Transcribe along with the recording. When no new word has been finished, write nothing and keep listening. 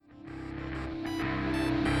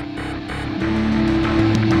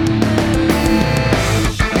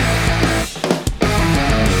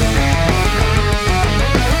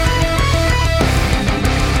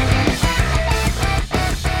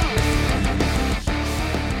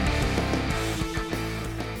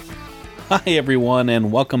Hi everyone, and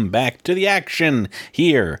welcome back to the action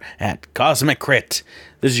here at Cosmic Crit.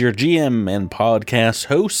 This is your GM and podcast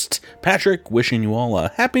host, Patrick, wishing you all a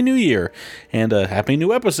Happy New Year and a happy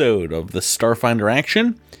new episode of the Starfinder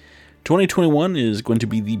Action. 2021 is going to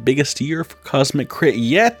be the biggest year for Cosmic Crit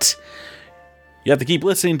yet. You have to keep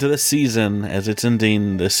listening to this season as it's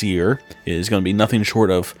ending this year. It is going to be nothing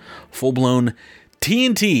short of full-blown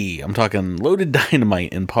TNT. I'm talking loaded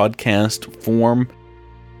dynamite in podcast form.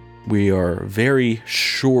 We are very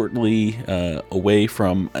shortly away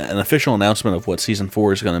from an official announcement of what Season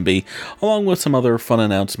 4 is going to be, along with some other fun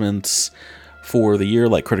announcements for the year,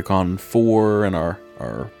 like Criticon 4 and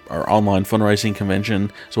our online fundraising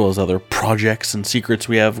convention, as well as other projects and secrets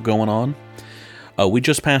we have going on. We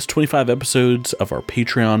just passed 25 episodes of our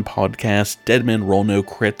Patreon podcast, Dead Men Roll No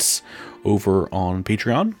Crits, over on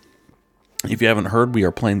Patreon. If you haven't heard, we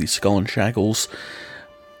are playing the Skull and Shackles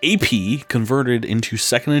AP converted into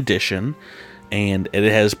 2nd edition, and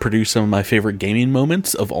it has produced some of my favorite gaming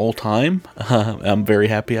moments of all time. I'm very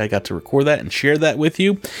happy I got to record that and share that with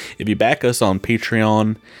you. If you back us on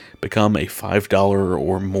Patreon, become a $5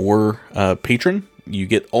 or more patron, you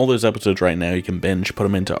get all those episodes right now. You can binge, put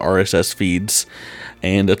them into RSS feeds,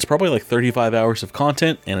 and it's probably like 35 hours of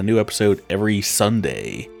content and a new episode every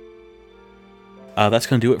Sunday. That's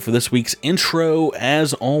going to do it for this week's intro.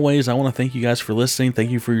 As always, I want to thank you guys for listening.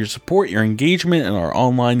 Thank you for your support, your engagement in our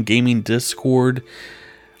online gaming Discord.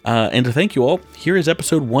 And to thank you all, here is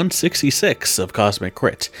episode 166 of Cosmic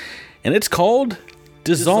Crit. And it's called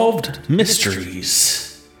Dissolved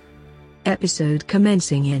Mysteries. Episode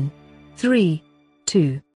commencing in 3,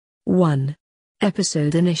 2, 1.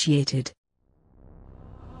 Episode initiated.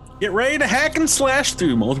 Get ready to hack and slash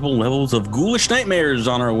through multiple levels of ghoulish nightmares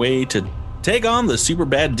on our way to take on the super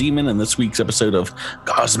bad demon in this week's episode of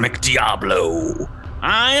Cosmic Diablo.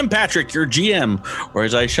 I am Patrick, your GM, or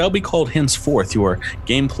as I shall be called henceforth, your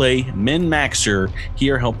gameplay min-maxer,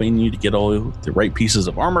 here helping you to get all the right pieces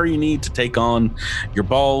of armor you need to take on your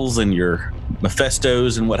balls and your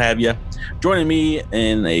Mephistos and what have you. Joining me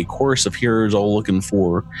in a chorus of heroes all looking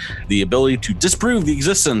for the ability to disprove the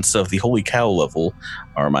existence of the Holy Cow level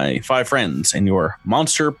are my 5 friends and your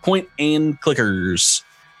monster point and clickers.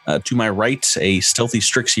 To my right, a stealthy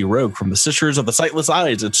Strixie rogue from the Sisters of the Sightless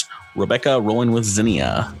Eyes. It's Rebecca rolling with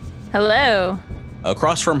Zinnia. Hello.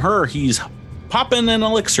 Across from her, he's popping an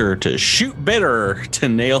elixir to shoot better to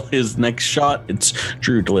nail his next shot. It's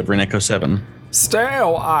Drew delivering Echo 7. Stay a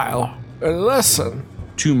while and listen.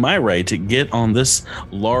 To my right, get on this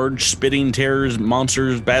large spitting terror's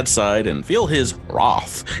monster's bad side and feel his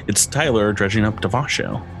wrath. It's Tyler dredging up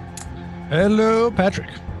Devasho. Hello, Patrick.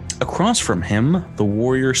 Across from him, the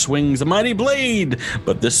warrior swings a mighty blade,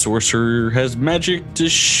 but this sorcerer has magic to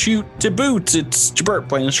shoot to boot. It's Jabert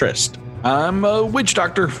playing a Stressed. I'm a witch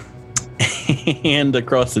doctor. And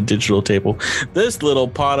across the digital table, this little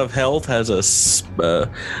pot of health has a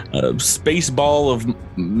space ball of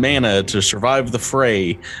mana to survive the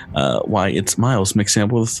fray. Why, it's Miles mixing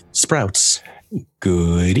up with Sprouts.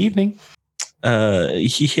 Good evening.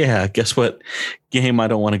 Yeah, guess what game I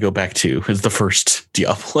don't want to go back to is the first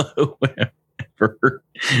Diablo ever.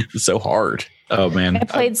 It's so hard. Oh man, I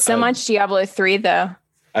played so much Diablo 3 though.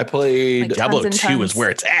 I played Like Diablo tons 2 and is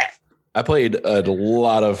where it's at. I played a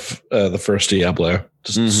lot of the first Diablo.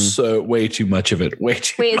 Just so way too much of it.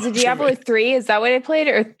 Wait, is it Diablo 3? Is that what I played,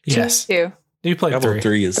 or 2? Yes. 2? You played Diablo 3.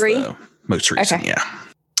 3 is 3? the most recent. Okay.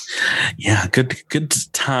 Yeah, good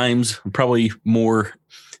times. Probably more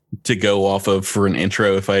to go off of for an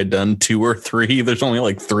intro if I had done 2 or 3. There's only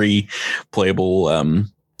like 3 playable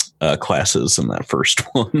classes in that first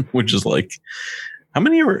one, which is like, how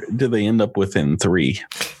many did they end up with in 3?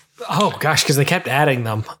 Oh gosh, because they kept adding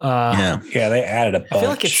them. Yeah, they added a bunch. I feel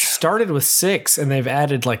like it started with 6, and they've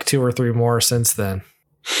added like 2 or 3 more since then.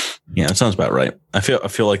 yeah, it sounds about right. I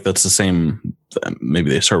feel like that's the same. Maybe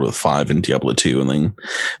they started with 5 in Diablo 2 and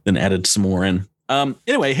then added some more in.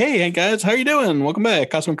 Anyway, hey guys, how you doing? Welcome back,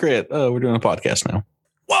 Cosmic Crit. We're doing a podcast now.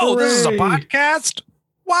 Whoa, Hooray. this is a podcast?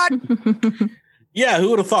 What? Yeah, who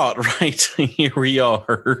would have thought, right? Here we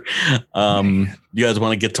are. You guys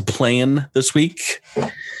want to get to playing this week?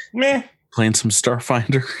 Meh. Playing some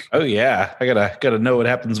Starfinder. Oh yeah, I gotta know what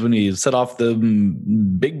happens when you set off the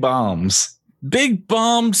big bombs. Big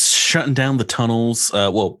bombs shutting down the tunnels.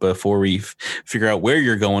 Well, before we figure out where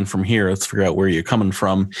you're going from here, let's figure out where you're coming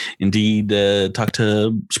from. Indeed, talk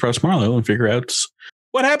to Sprouts Marlowe and figure out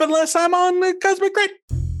what happened last time on Cosmic Crit.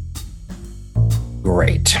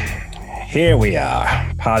 Great. Here we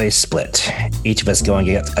are. Party split. Each of us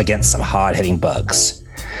going against some hard-hitting bugs.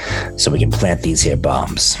 So we can plant these here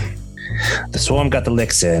bombs. The swarm got the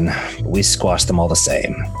licks in, but we squashed them all the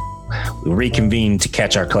same. We reconvened to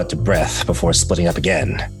catch our collective breath before splitting up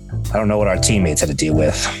again. I don't know what our teammates had to deal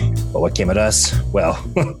with, but what came at us? Well,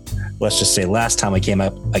 let's just say last time we came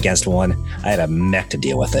up against one, I had a mech to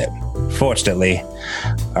deal with it. Fortunately,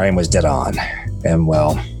 our aim was dead on. And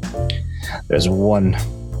well, there's one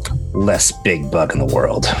less big bug in the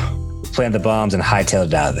world. We planted the bombs and hightailed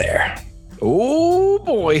it out of there. Oh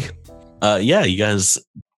boy. Yeah, you guys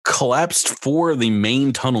collapsed 4 of the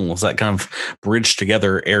main tunnels that kind of bridge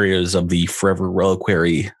together areas of the Forever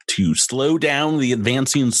Reliquary to slow down the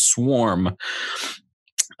advancing swarm.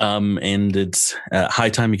 And it's high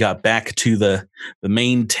time you got back to the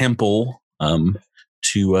main temple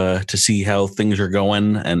to see how things are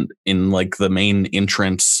going. And in like the main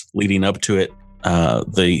entrance leading up to it,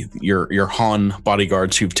 your Han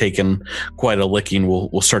bodyguards who've taken quite a licking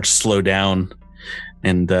will start to slow down,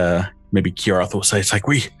 and maybe Kiarath will say, "It's like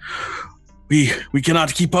we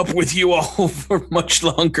cannot keep up with you all for much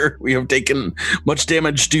longer. We have taken much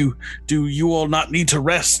damage. Do you all not need to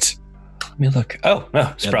rest?" Let me look. Oh,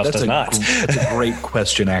 no, Sprouse does not. That's a great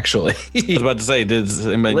question, actually. I was about to say, does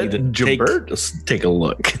anybody need to take a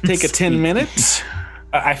look? Take a 10 minutes?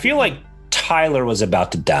 I feel like Tyler was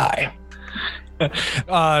about to die.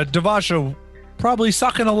 Devasha probably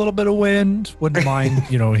sucking a little bit of wind. Wouldn't mind,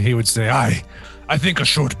 he would say, I think a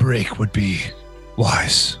short break would be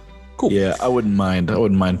wise. Cool. Yeah, I wouldn't mind. I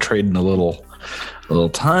wouldn't mind trading a little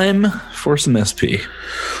time for some SP.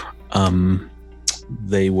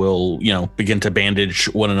 They will, begin to bandage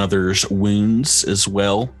one another's wounds as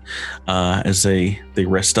well, as they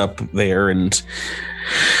rest up there. And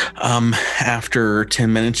after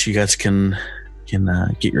 10 minutes, you guys can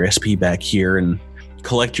get your SP back here and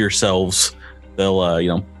collect yourselves.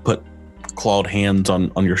 They'll, put clawed hands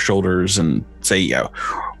on your shoulders and say,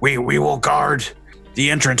 we will guard the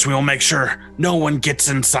entrance. We will make sure no one gets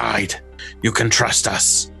inside. You can trust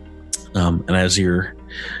us. And as you're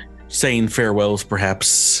saying farewells,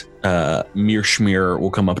 perhaps Mirschmir will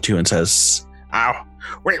come up to you and says,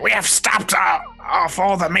 we have stopped off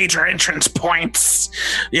all the major entrance points.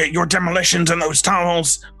 Your demolitions in those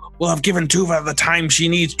tunnels will have given Tuva the time she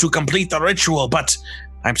needs to complete the ritual, but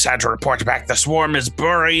I'm sad to report back the swarm is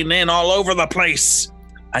burrowing in all over the place.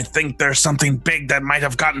 I think there's something big that might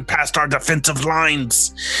have gotten past our defensive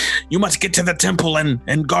lines. You must get to the temple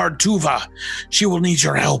and guard Tuva. She will need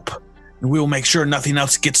your help. And we will make sure nothing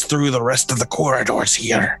else gets through the rest of the corridors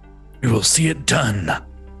here. We will see it done.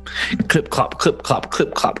 Clip, clop, clip, clop,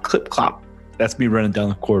 clip, clop, clip, clop. That's me running down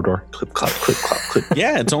the corridor. Clip, clop, clip, clop, clip.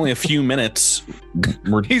 Yeah, it's only a few minutes.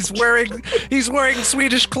 He's wearing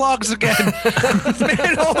Swedish clogs again. This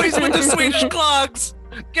man always with the Swedish clogs.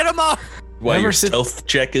 Get him off. Well, your stealth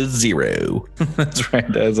check is 0. That's right.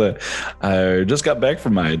 I just got back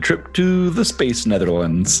from my trip to the Space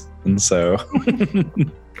Netherlands, and so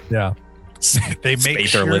yeah. They make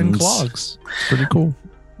sure in clogs. It's pretty cool.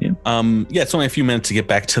 Yeah. It's only a few minutes to get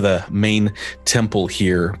back to the main temple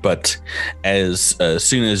here, but as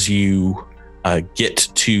soon as you get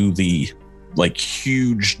to the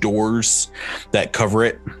huge doors that cover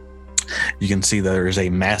it, you can see there is a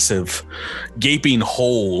massive gaping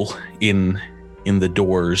hole in the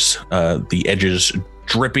doors, the edges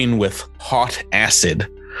dripping with hot acid.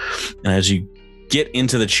 And as you get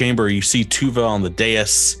into the chamber, you see Tuva on the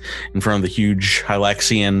dais in front of the huge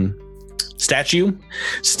Hylaxian statue.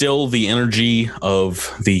 Still the energy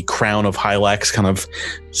of the crown of Hylax kind of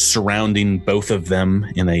surrounding both of them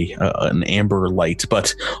in an amber light.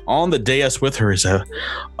 But on the dais with her is a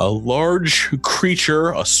large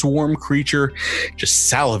creature, a swarm creature,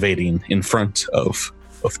 just salivating in front of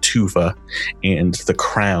Tuva and the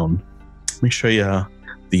crown. Let me show you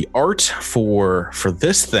the art for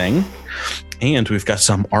this thing. And we've got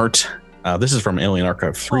some art. This is from Alien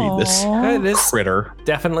Archive 3. Aww. This critter.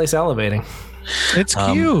 Definitely salivating. It's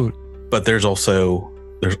cute. But there's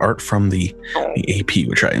art from the AP,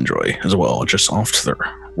 which I enjoy as well, just off to the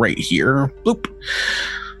right here. Bloop.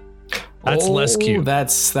 That's less cute.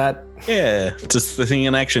 That's that. Yeah, just the thing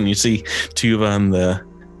in action. You see Tuva in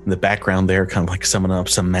the background there, kind of summing up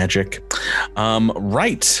some magic.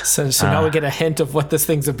 Right. So now we get a hint of what this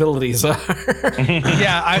thing's abilities are.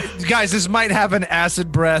 Yeah, guys, this might have an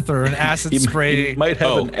acid breath or an acid spray. It might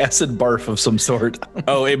have an acid barf of some sort.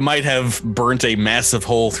 It might have burnt a massive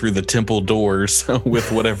hole through the temple doors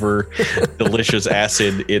with whatever delicious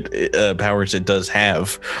acid powers it does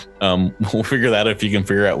have. We'll figure that out if you can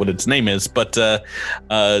figure out what its name is. But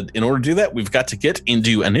in order to do that, we've got to get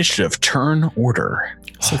into initiative turn order.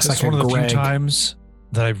 Looks like one of the few times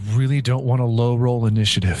that I really don't want to low roll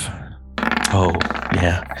initiative. Oh,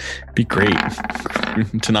 yeah. Be great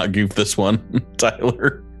to not goof this one.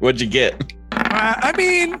 Tyler, what'd you get? I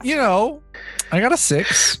mean, I got a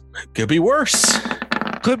 6. Could be worse.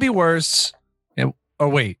 Could be worse. Oh,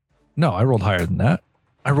 wait. No, I rolled higher than that.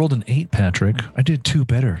 I rolled an 8, Patrick. I did 2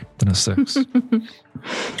 better than a 6.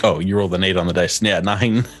 Oh, you rolled an 8 on the dice. Yeah,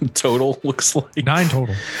 9 total looks like. 9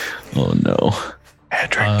 total. Oh, no.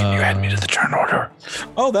 Patrick, can you add me to the turn order?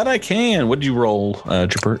 Oh, that I can. What did you roll,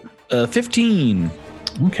 Jabert? 15.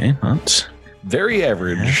 Okay, not Very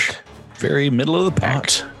average. Very middle of the pack.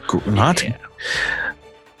 not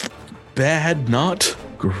bad, not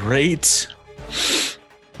great.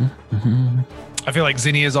 I feel like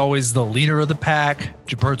Zinnia is always the leader of the pack.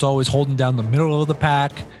 Jabert's always holding down the middle of the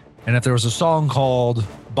pack. And if there was a song called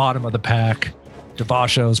Bottom of the Pack,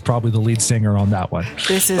 Devasho is probably the lead singer on that one.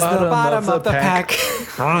 This is the bottom of the pack.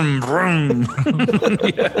 Vroom, vroom.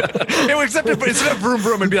 Except instead of vroom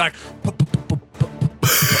vroom, it'd be like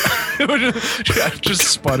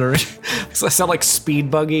just sputtering. Does that sound like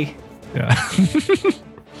Speed Buggy? Yeah.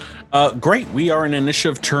 Great. We are in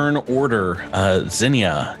initiative turn order.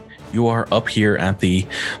 Zinnia, you are up here at the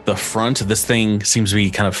front. This thing seems to be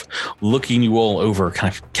kind of looking you all over,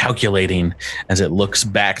 kind of calculating as it looks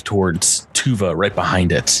back towards Tuva right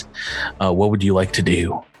behind it. What would you like to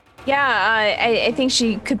do? Yeah, I think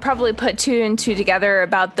she could probably put 2 and 2 together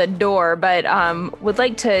about the door, but would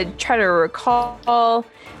like to try to recall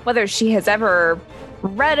whether she has ever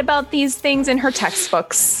read about these things in her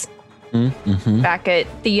textbooks back at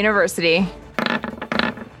the university.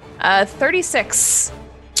 36.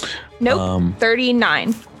 Nope,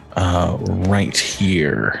 39. Right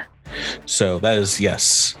here. So that is,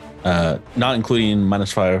 yes, not including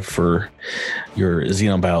 -5 for your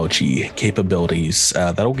xenobiology capabilities.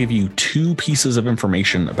 That'll give you 2 pieces of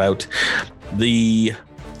information about the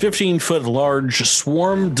 15-foot large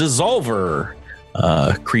swarm dissolver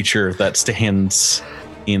creature that stands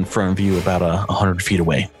in front of you about 100 feet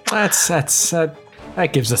away. That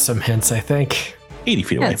gives us some hints, I think. 80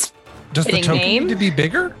 feet away. That's Does the fitting token name. need to be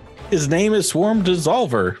bigger? His name is Swarm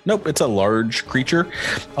Dissolver. Nope, it's a large creature.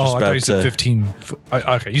 Oh, I thought you Just said about, 15 foot.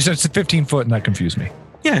 Okay, you said it's 15 foot and that confused me.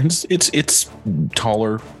 Yeah, it's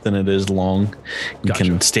taller than it is long. You Gotcha.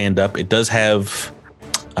 can stand up. It does have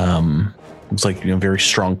looks like very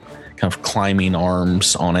strong kind of climbing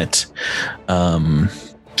arms on it. And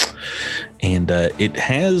it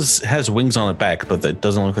has wings on its back, but it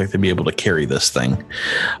doesn't look like they'd be able to carry this thing.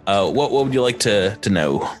 What would you like to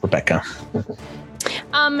know, Rebecca?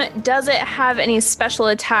 Does it have any special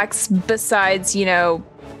attacks besides,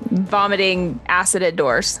 vomiting acid at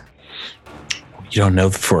doors? You don't know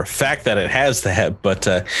for a fact that it has that, but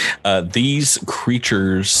these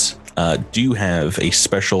creatures do have a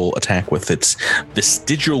special attack with its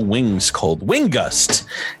vestigial wings called Wing Gust.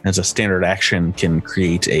 As a standard action, can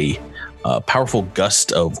create a powerful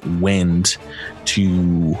gust of wind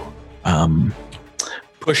to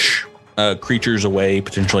push creatures away,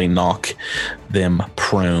 potentially knock them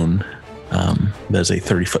prone. There's a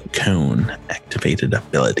 30-foot cone activated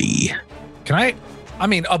ability.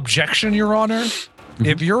 Objection, Your Honor.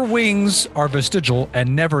 If your wings are vestigial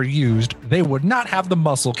and never used, they would not have the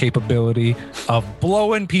muscle capability of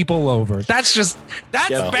blowing people over. That's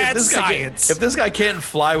bad science. If this guy can't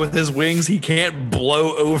fly with his wings, he can't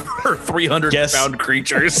blow over 300-pound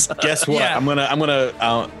creatures. Guess what? Yeah. I'm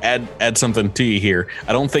gonna add something to you here.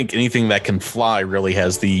 I don't think anything that can fly really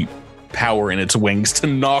has the power in its wings to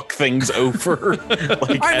knock things over.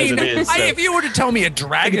 If you were to tell me a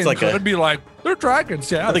dragon I'd be like, they're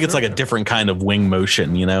dragons. Yeah, I think it's like a different kind of wing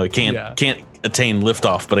motion. It can't attain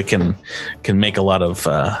liftoff, but it can make a lot of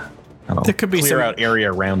There could be clear some- out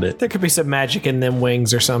area around it. There could be some magic in them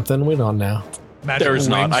wings or something. We don't know. There is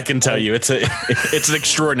not. I can tell you, it's an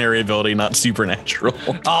extraordinary ability, not supernatural.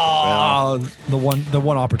 Oh, the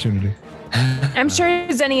one opportunity. I'm sure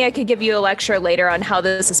Zinnia could give you a lecture later on how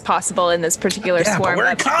this is possible in this particular Yeah, but swarm. we're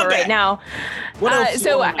in But for combat. right now. What else?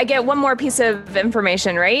 So I get one more piece of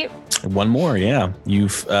information, right? One more, yeah.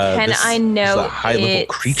 You've I know this is a high level it's-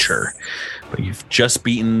 creature, but you've just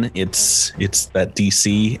beaten its that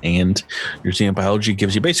DC, and your xenobiology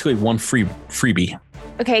gives you basically one freebie.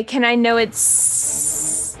 Okay, can I know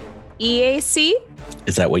its EAC?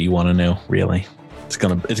 Is that what you want to know? Really? It's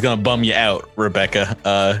gonna bum you out, Rebecca.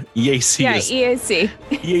 EAC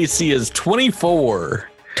is 24.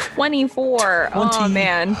 24. Oh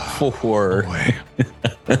man. 4.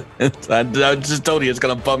 I just told you it's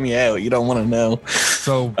gonna bum you out. You don't want to know.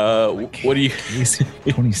 So, what do you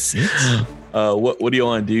 26? what do you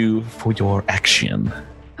want to do for your action?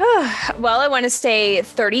 Well, I want to stay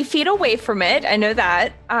 30 feet away from it. I know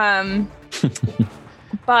that.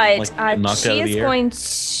 But Like, knocked out she of is the air? going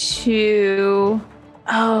to.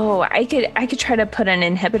 Oh, I could try to put an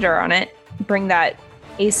inhibitor on it. bring that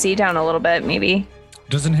AC down a little bit, maybe.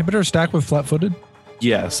 Does inhibitor stack with flat-footed?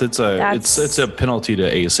 Yes, it's a penalty to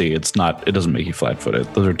AC. It's not. It doesn't make you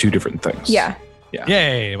flat-footed. Those are two different things. Yeah.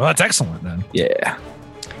 Yay! Well, that's excellent then. Yeah.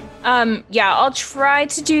 Yeah, I'll try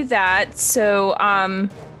to do that. So, Can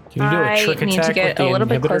you do a trick I need attack to get with the a little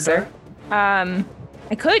bit inhibitor closer. dart?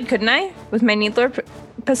 I couldn't I? With my needler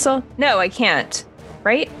pistol? No, I can't.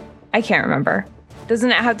 Right? I can't remember.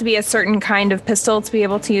 Doesn't it have to be a certain kind of pistol to be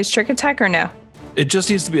able to use trick attack, or no? It just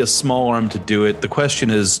needs to be a small arm to do it. The question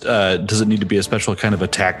is, does it need to be a special kind of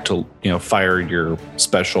attack to, fire your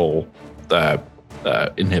special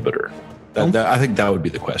inhibitor? I think that would be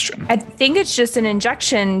the question. I think it's just an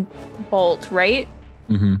injection bolt, right?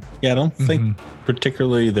 Mm-hmm. Yeah, I don't think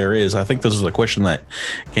particularly there is. I think this is a question that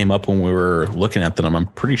came up when we were looking at them. I'm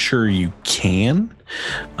pretty sure you can.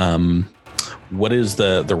 What is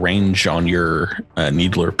the range on your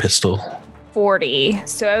needler pistol? 40.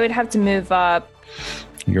 So I would have to move up.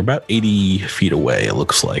 You're about 80 feet away, it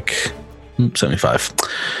looks like. 75.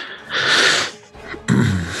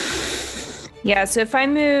 Yeah, so if I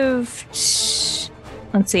move,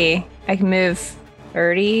 let's see, I can move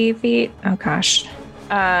 30 feet. Oh gosh.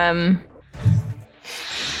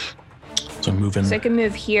 So moving. So I can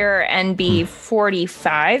move here and be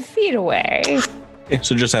 45 feet away. Okay,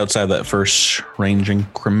 so just outside that first range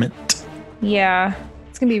increment. Yeah,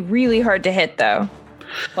 it's gonna be really hard to hit though.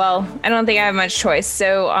 Well, I don't think I have much choice.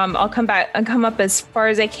 So I'll come up as far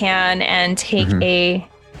as I can and take an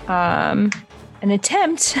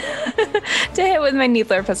attempt to hit with my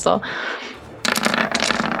needler pistol.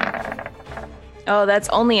 Oh, that's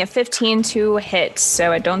only a 15 to hit,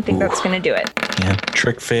 so I don't think that's going to do it. Yeah,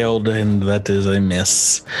 trick failed, and that is a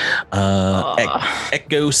miss.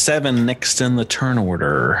 Echo 7 next in the turn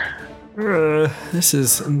order. This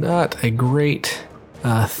is not a great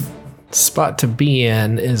spot to be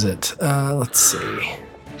in, is it? Let's see.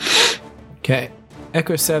 Okay.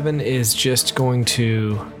 Echo 7 is just going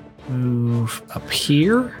to move up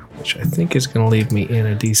here, which I think is going to leave me in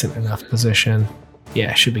a decent enough position.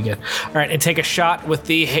 Yeah, should be good. All right, and take a shot with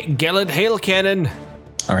the Gelid Hail Cannon.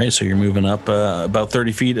 All right, so you're moving up about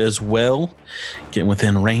 30 feet as well, getting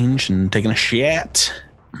within range and taking a shot.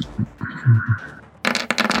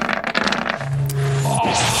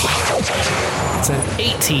 It's an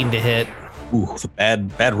 18 to hit. Ooh, the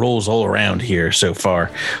bad rolls all around here so far.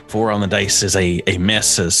 4 on the dice is a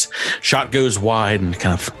miss as shot goes wide and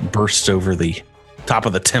kind of bursts over the top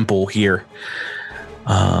of the temple here.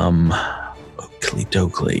 Oakley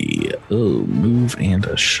Dokley. Oh, move and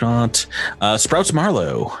a shot. Sprouts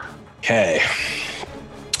Marlowe. Okay.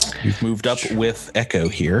 You've moved up with Echo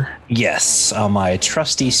here. Yes, on my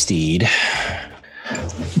trusty steed,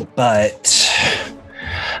 but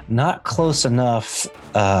not close enough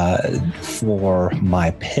for my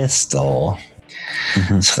pistol.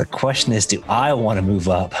 So the question is, do I want to move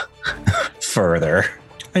up further?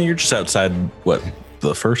 And you're just outside, what,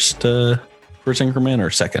 the first increment or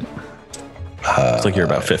second? It's like you're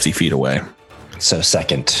about 50 feet away. So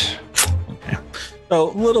second. Okay.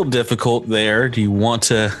 So a little difficult there. Do you want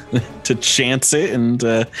to chance it and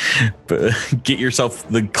get yourself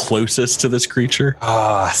the closest to this creature?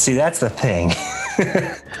 See, that's the thing.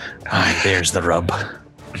 There's the rub. At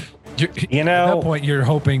that point, you're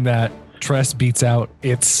hoping that Tress beats out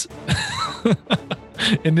its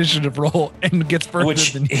initiative roll and gets further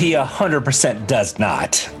which than he 100% does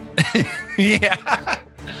not. Yeah.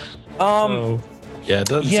 Yeah, it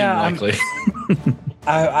doesn't seem likely.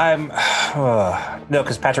 I'm no,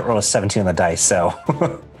 because Patrick rolled a 17 on the dice, so.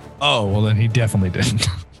 Oh, well, then he definitely didn't.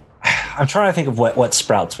 I'm trying to think of what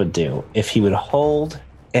Sprouts would do. If he would hold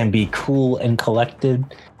and be cool and collected,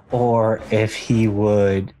 or if he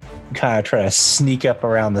would kind of try to sneak up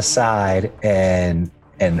around the side and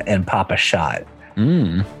pop a shot.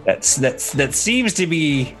 That seems to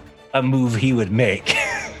be a move he would make.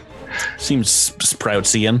 Seems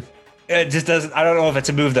Sproutsian. It just doesn't. I don't know if it's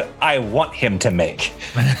a move that I want him to make.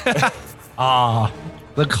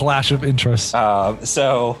 The clash of interests.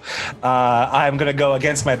 So I'm going to go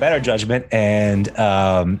against my better judgment, and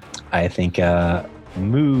I think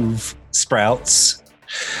move Sprouts.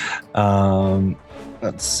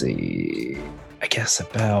 Let's see. I guess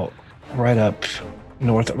about right up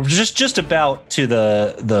north, just about to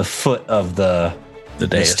the foot of the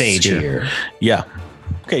stage here. Yeah.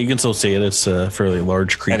 Okay, you can still see it. It's a fairly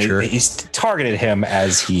large creature. And he's targeted him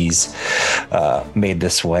as he's made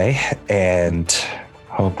this way, and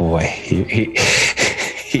oh boy,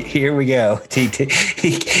 here we go. He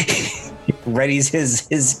readies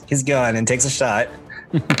his gun and takes a shot.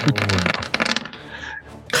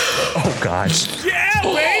 Oh gosh! Yeah,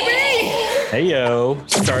 baby! Heyo,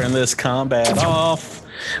 starting this combat off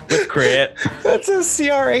with crit. That's a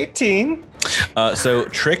CR 18. So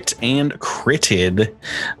tricked and critted.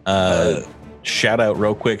 Shout out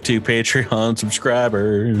real quick to Patreon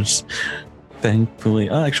subscribers. Thankfully,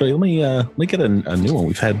 actually, let me get a new one.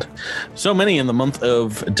 We've had so many in the month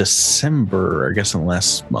of December. I guess in the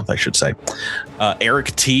last month, I should say.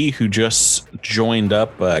 Eric T, who just joined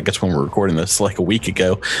up, I guess when we're recording this like a week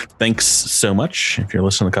ago. Thanks so much. If you're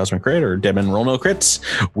listening to Cosmic Crit or Devin Roll No Crits,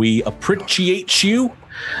 we appreciate you.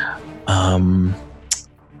 How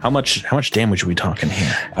much damage are we talking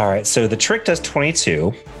here? All right, so the trick does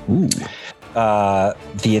 22. Ooh.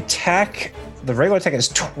 The attack, the regular attack is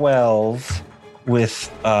 12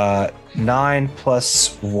 with 9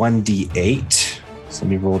 plus 1d8. So let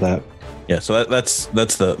me roll that. Yeah, so that's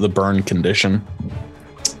the burn condition.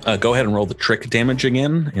 Go ahead and roll the trick damage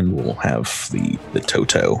again, and we'll have the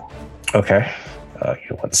Toto. Okay.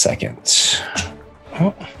 Here, 1 second.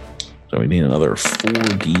 Oh. So we need another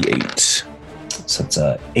 4d8. So it's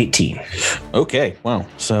 18. Okay, wow.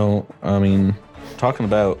 So, I mean, talking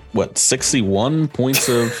about, 61 points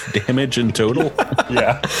of damage in total?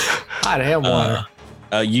 Yeah. Hot damn water.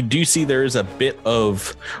 You do see there is a bit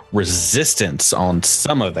of resistance on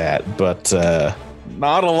some of that, but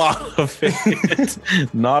not a lot of it.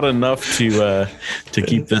 Not enough to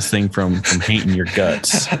keep this thing from hating your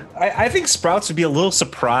guts. I think Sprouts would be a little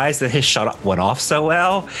surprised that his shot went off so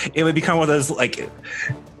well. It would become one of those, like,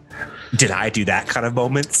 did I do that kind of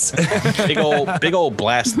moments? big old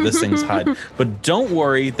blast this thing's hide. But don't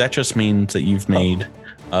worry, that just means that you've made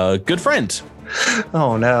a good friend.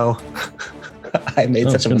 Oh, no. I made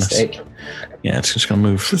such a mistake. Yeah, it's just gonna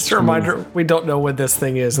move. Just a reminder, we don't know when this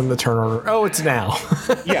thing is in the turn order. Oh, it's now.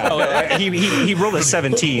 Yeah, he rolled a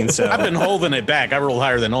 17, so I've been holding it back. I rolled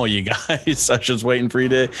higher than all you guys. I was just waiting for you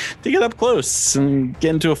to get up close and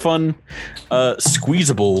get into a fun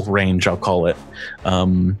squeezable range, I'll call it.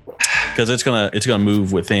 Because it's gonna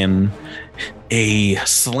move within a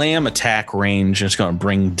slam attack range, and it's gonna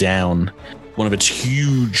bring down one of its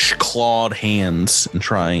huge clawed hands and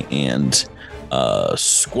try and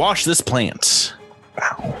squash this plant.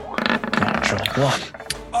 Wow. Natural 1.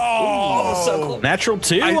 Oh, so cool. Natural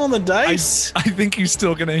 2 on the dice. I think he's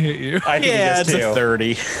still gonna hit you. I think Yeah, it it's is a too.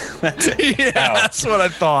 30. That's it. Yeah, that's what I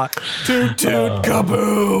thought. Toot toot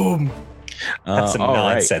kaboom. That's some all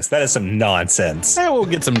right. nonsense. That is some nonsense. We'll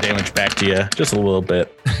get some damage back to you, just a little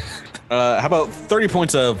bit. How about 30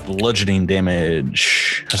 points of bludgeoning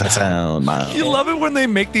damage? Does that sound mild? You love it when they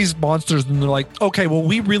make these monsters and they're like, okay, well,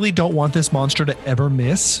 we really don't want this monster to ever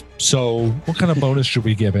miss. So what kind of bonus should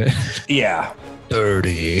we give it? Yeah.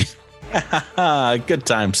 30. Good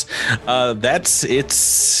times. That's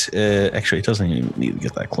it's actually it doesn't even need to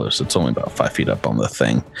get that close. It's only about 5 feet up on the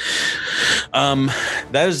thing.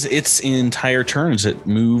 That is its entire turn as it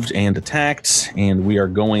moved and attacked, and we are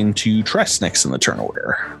going to Tress next in the turn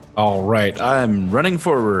order. All right, I'm running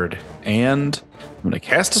forward and I'm going to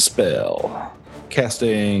cast a spell.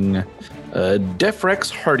 Casting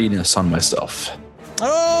Defrex Hardiness on myself.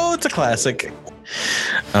 Oh, it's a classic.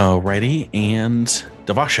 Alrighty, and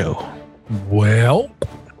Devasho. Well,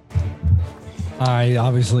 I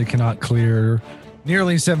obviously cannot clear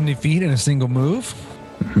nearly 70 feet in a single move.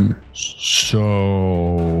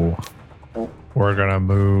 So we're going to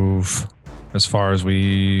move as far as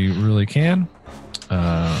we really can.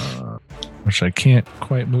 Which I can't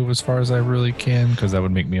quite move as far as I really can because that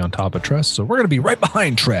would make me on top of Trest. So we're going to be right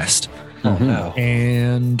behind Trest. Oh, no.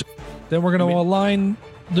 And then we're going to align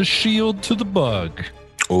the shield to the bug.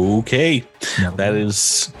 Okay, that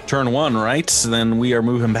is turn 1, right? So then we are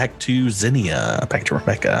moving back to Zinnia, back to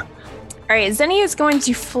Rebecca. All right, Zinnia is going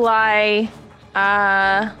to fly.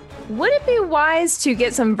 Would it be wise to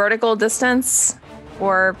get some vertical distance,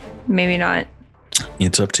 or maybe not?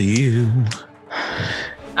 It's up to you.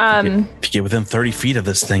 If you get within 30 feet of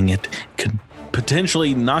this thing, it could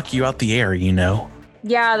potentially knock you out the air, you know?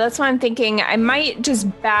 Yeah, that's what I'm thinking. I might just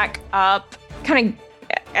back up, kind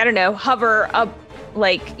of, I don't know, hover up,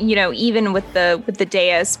 like, you know, even with the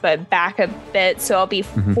dais, but back a bit. So I'll be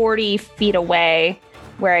 40 feet away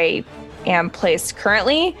where I am placed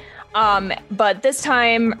currently. But this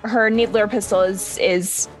time her needler pistol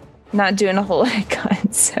is not doing a whole lot of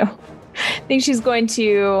guns. So I think she's going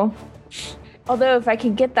to, although if I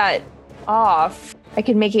can get that off, I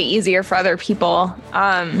could make it easier for other people.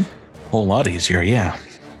 Whole lot easier, yeah.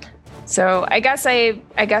 So I guess I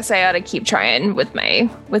ought to keep trying with my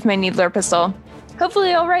needler pistol.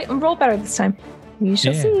 Hopefully I'll roll better this time. We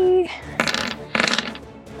shall see.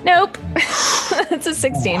 Nope. It's a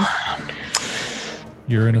 16.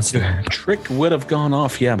 You're in a slump. Trick would have gone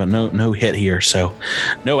off, yeah, but no hit here, so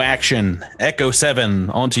no action. Echo 7,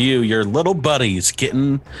 onto you. Your little buddy's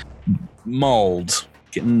getting mauled,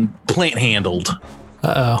 getting plant handled.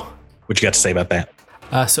 Uh-oh. What you got to say about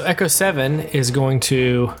that? So Echo 7 is going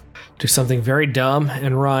to do something very dumb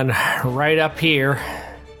and run right up here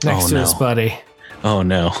next to his buddy. Oh,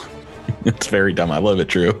 no. It's very dumb. I love it,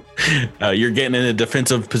 Drew. You're getting in a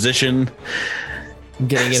defensive position.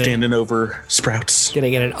 Standing over Sprouts.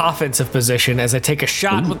 Getting in an offensive position as I take a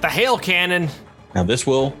shot with the hail cannon. Now this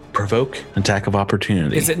will provoke an attack of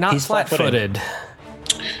opportunity. Is it not flat-footed?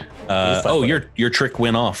 Your trick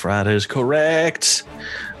went off. Right, is correct.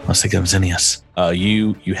 Let's think of Zinnius.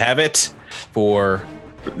 You have it for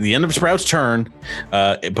the end of Sprout's turn,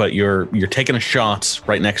 but you're taking a shot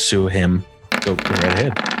right next to him. Go right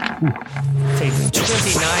ahead. Take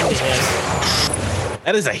 29 to hit.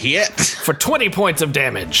 That is a hit. For 20 points of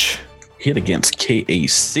damage. Hit against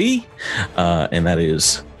KAC, and that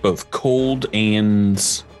is both cold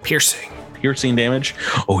and piercing damage.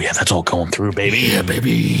 Oh yeah, that's all going through, baby. Yeah,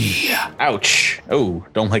 baby. Ouch. Oh,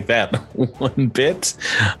 don't like that one bit.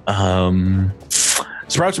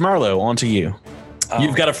 Sprouts Marlowe, on to you.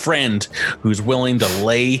 You've got a friend who's willing to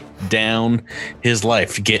lay down his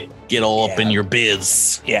life to get all up in your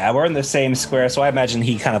biz. Yeah, we're in the same square, so I imagine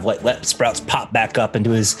he kind of let Sprouts pop back up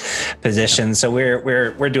into his position. So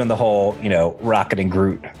we're doing the whole, Rocket and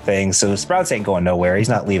Groot thing. So Sprouts ain't going nowhere. He's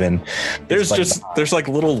not leaving. There's like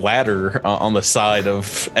a little ladder on the side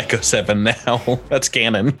of Echo 7 now. That's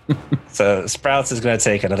canon. So Sprouts is going to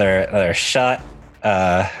take another shot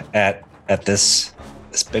at this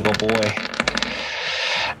big old boy.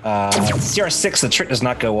 CR6, the trick does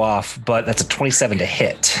not go off, but that's a 27 to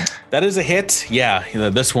hit. That is a hit. Yeah,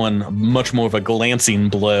 this one much more of a glancing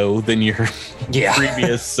blow than your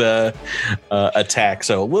previous attack.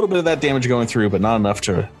 So a little bit of that damage going through, but not enough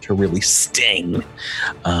to really sting.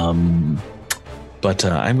 But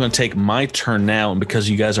I'm going to take my turn now, and because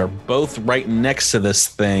you guys are both right next to this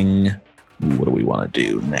thing, what do we want to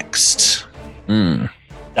do next?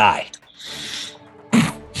 Die.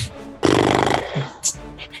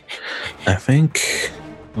 I think.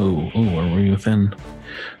 Are we within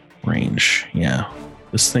range? Yeah.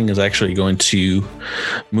 This thing is actually going to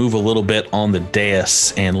move a little bit on the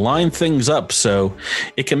dais and line things up so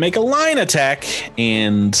it can make a line attack.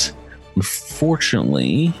 And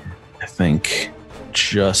unfortunately, I think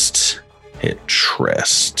just hit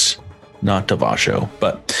Trest, not Devasho.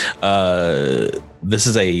 But this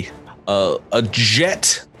is a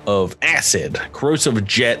jet of acid, corrosive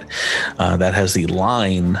jet that has the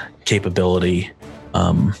line capability.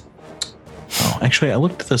 Actually, I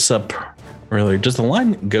looked this up earlier. Does the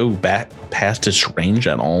line go back past its range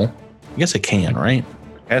at all? I guess it can, right?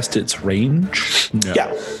 Past its range? No,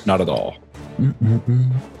 yeah, not at all. I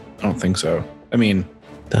don't think so. I mean,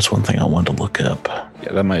 that's one thing I wanted to look up.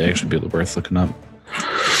 Yeah, that might actually be worth looking up.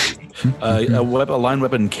 A line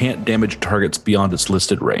weapon can't damage targets beyond its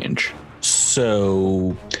listed range.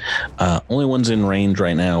 So, only ones in range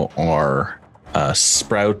right now are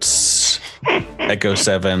Sprouts, Echo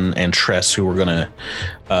 7, and Tress, who are going to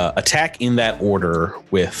attack in that order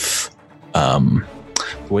with the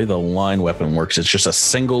way the line weapon works. It's just a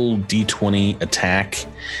single D20 attack,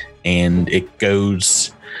 and it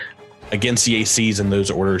goes against EACs in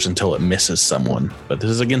those orders until it misses someone. But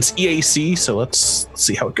this is against EAC, so let's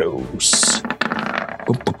see how it goes.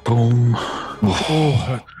 Boom, boom, boom. Oh,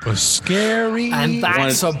 that was scary. And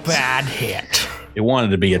that's a bad hit. It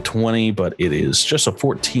wanted to be a 20, but it is just a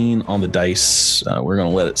 14 on the dice. We're going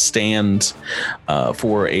to let it stand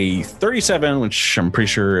for a 37, which I'm pretty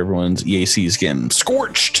sure everyone's EAC is getting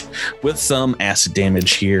scorched with some acid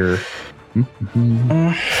damage here.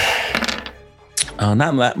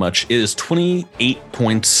 Not that much. It is 28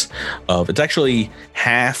 points of, it's actually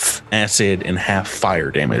half acid and half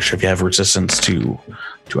fire damage if you have resistance to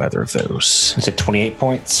either of those. Is it 28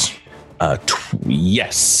 points?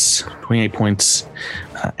 Yes, 28 points,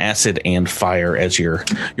 acid and fire, as your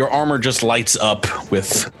armor just lights up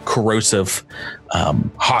with corrosive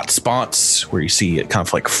hot spots where you see it kind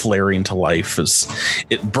of like flaring to life as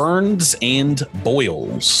it burns and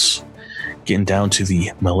boils, getting down to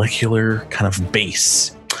the molecular kind of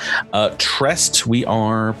base. Trest, we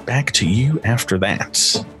are back to you after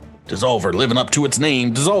that. Dissolver, living up to its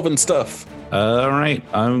name, dissolving stuff. All right,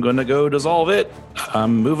 I'm going to go dissolve it.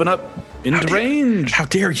 I'm moving up into range. How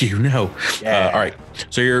dare you? No. Yeah. All right.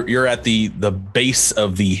 So you're at the base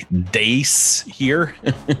of the dais here.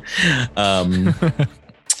 And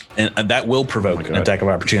that will provoke an attack of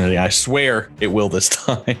opportunity. I swear it will this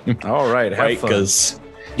time. All right. Right? Because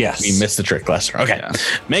Yes. We missed the trick last turn. Okay. Yeah.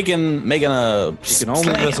 Making a You can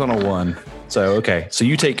only miss on a 1. So, okay. So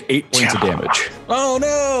you take 8 points of damage. Oh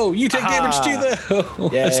no! You take damage too, though.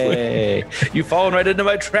 Yay. You've fallen right into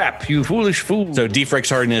my trap, you foolish fool. So deflex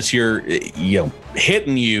hardness, you're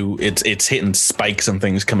hitting you. It's hitting spikes and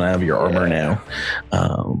things coming out of your armor now.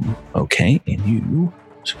 Okay, and you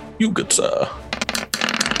get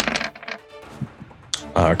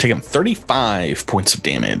are taking 35 points of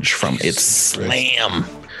damage from its slam.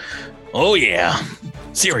 Oh yeah,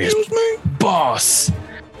 serious boss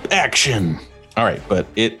action. All right, but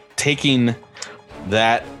it taking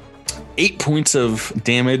that 8 points of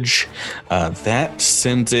damage, that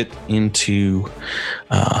sends it into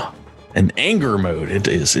an anger mode. It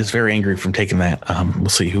is very angry from taking that. We'll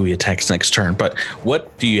see who he attacks next turn. But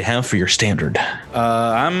what do you have for your standard?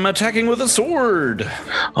 I'm attacking with a sword.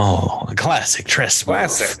 Oh, a classic Tress move.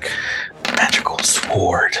 Classic. Magical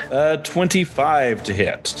sword. 25 to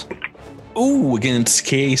hit. Ooh, against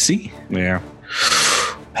KAC. Yeah.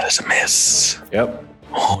 That is a miss. Yep.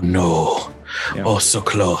 Oh no. Yep. Oh, so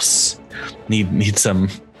close. Need some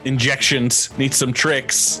injections. Need some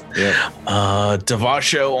tricks. Yep.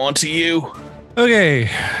 Devasho, onto you. Okay.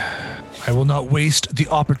 I will not waste the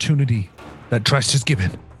opportunity that Trest is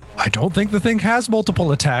given. I don't think the thing has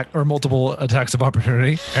multiple attacks of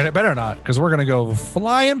opportunity, and it better not, because we're going to go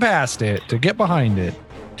flying past it to get behind it.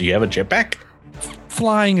 Do you have a jetpack?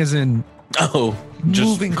 Flying is in Oh, just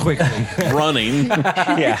moving quickly, running.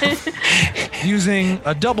 Yeah. using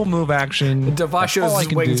a double move action. That's all I Devasho's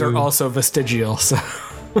can wings do. are also vestigial, so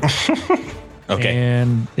Okay.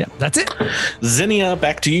 And yeah, that's it. Zinnia,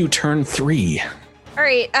 back to you, turn 3. All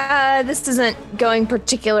right, this isn't going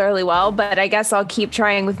particularly well, but I guess I'll keep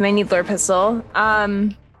trying with my needler pistol.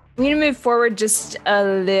 I'm gonna move forward just a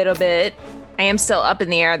little bit. I am still up in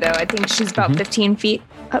the air, though. I think she's about 15 feet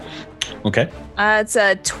up. Okay. It's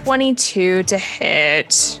a 22 to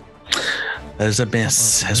hit. That is a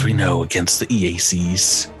miss, as we know, against the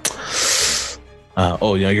EACs. Are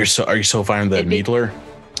you so fine with the It'd be- needler?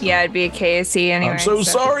 Yeah, it'd be a KAC anyway. I'm so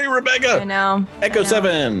sorry, I Rebecca. know. Echo I know.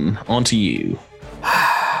 7, onto you.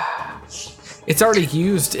 it's already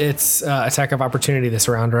used its attack of opportunity this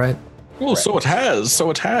round, right? Oh, so it has.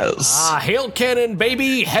 Hail cannon,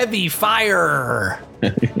 baby, heavy fire.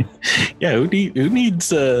 Yeah, who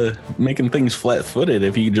needs making things flat-footed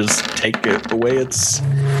if you just take it away its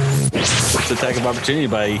attack of opportunity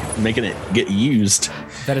by making it get used?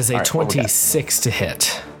 That is a All right, what we got? 26 to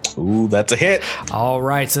hit. Ooh, that's a hit. All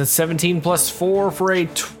right, so that's 17 plus 4 for a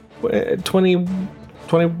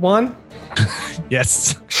 21.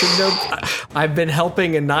 Yes. Should know. I've been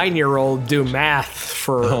helping a 9-year-old do math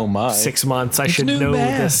for Oh, my. 6 months. I should new know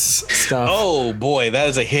math. this stuff. Oh boy, that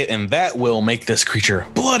is a hit, and that will make this creature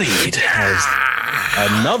bloodied. As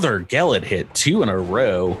another Gelid hit, 2 in a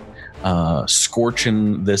row,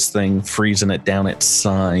 scorching this thing, freezing it down its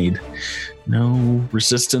side. No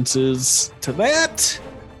resistances to that.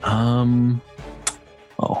 I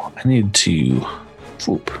need to.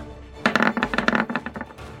 Whoop.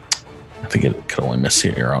 I think it could only miss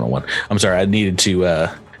here on a 1. I'm sorry, I needed to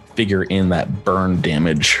figure in that burn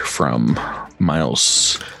damage from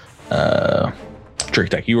Miles' trick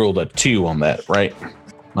attack. You rolled a 2 on that, right,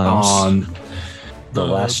 Miles? On the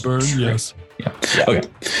last burn, trick. yes. Yeah. Okay.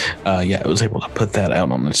 I was able to put that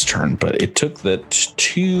out on this turn, but it took that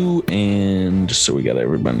 2, and just so we got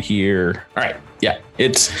everyone here. All right. Yeah,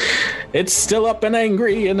 it's still up and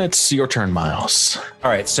angry, and it's your turn, Miles. All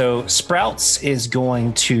right, so Sprouts is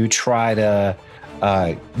going to try to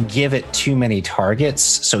give it too many targets,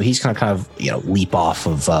 so he's going to kind of leap off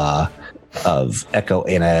of Echo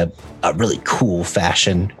in a really cool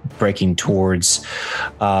fashion, breaking towards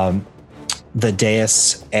the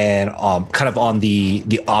dais and kind of on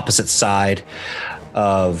the opposite side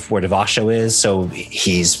of where Devasho is. So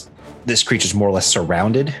this creature's more or less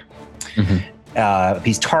surrounded. Mm-hmm.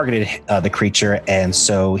 He's targeted the creature, and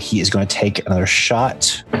so he is going to take another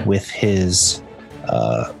shot with his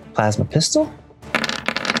plasma pistol.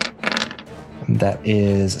 And that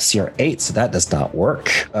is a CR8, so that does not work.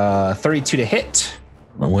 32 to hit.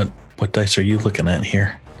 What dice are you looking at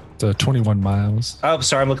here? The 21 miles. Oh,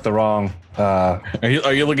 sorry, I'm looking at the wrong. Are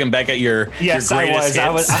you looking back at your Yes, your I was.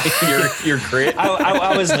 greatest hits? your crit?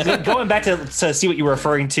 I was going back to see what you were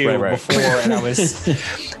referring to Right. before, and I was.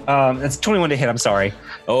 It's 21 to hit. I'm sorry.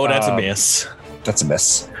 Oh, that's a miss. That's a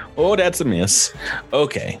miss. Oh, that's a miss.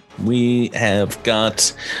 Okay, we have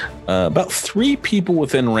got about 3 people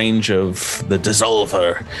within range of the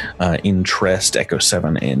Dissolver, Interest, Echo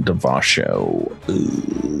 7, and Devasho.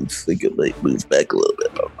 I think it might move back a little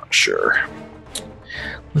bit, but I'm not sure.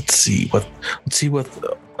 Let's see what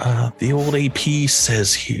the old AP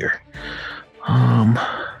says here. I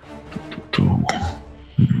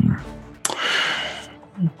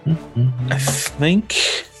think.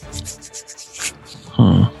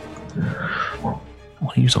 I'll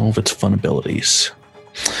use all of its fun abilities.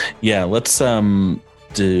 Yeah, let's do.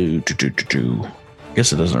 I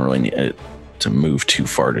guess it doesn't really need it to move too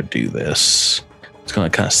far to do this. It's going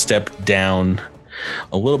to kind of step down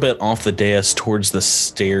a little bit off the dais towards the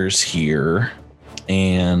stairs here,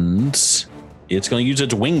 and it's going to use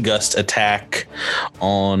its Wing Gust attack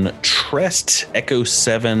on Trest, Echo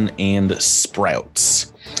 7, and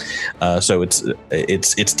Sprouts. So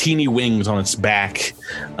it's teeny wings on its back.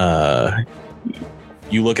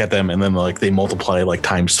 You look at them and then like they multiply like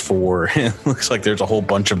times 4. It looks like there's a whole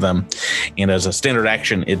bunch of them. And as a standard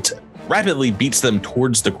action, it rapidly beats them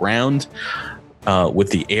towards the ground. With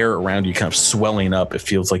the air around you kind of swelling up, it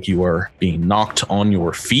feels like you are being knocked on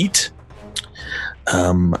your feet.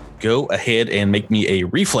 Go ahead and make me a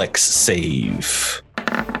reflex save.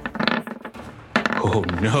 Oh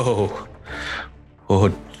no.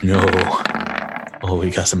 Oh no. Oh,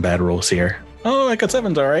 we got some bad rolls here. Oh, I got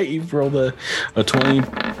 7s, all right. You've rolled a 20.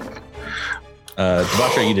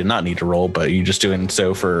 Devasho, you did not need to roll, but you're just doing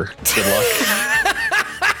so for good luck.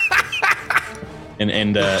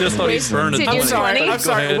 and just thought he burned a 20. I'm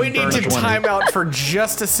sorry. We need to time out for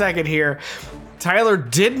just a second here. Tyler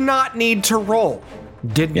did not need to roll.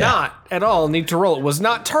 Did not at all need to roll. It was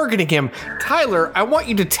not targeting him. Tyler, I want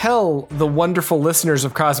you to tell the wonderful listeners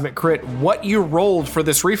of Cosmic Crit what you rolled for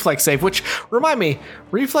this reflex save, which, remind me,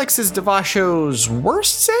 reflex is Devasho's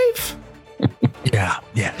worst save? Yeah.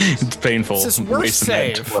 It's painful. This is worst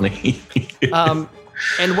save. 20.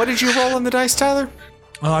 And what did you roll on the dice, Tyler?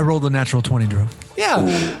 Oh, I rolled a natural 20, Drew. Yeah.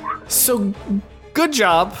 Ooh. So, good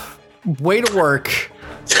job. Way to work.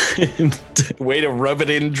 Way to rub it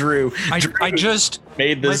in, Drew. I just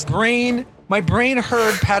made this. My brain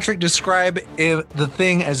heard Patrick describe the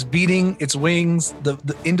thing as beating its wings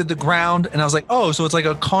into the ground, and I was like, oh, so it's like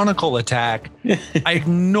a conical attack. I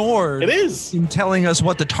ignored it is in telling us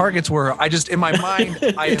what the targets were. I just in my mind,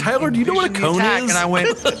 Tyler, do you know what a cone is? And I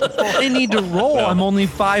went, well, I need to roll. No. I'm only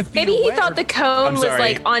 5 feet Maybe away. he thought the cone was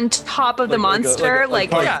like on top of the monster,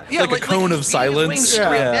 like a cone of silence.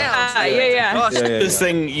 This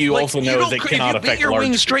thing you also know is it cannot affect your large.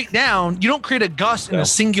 wings straight down. You don't create a gust in a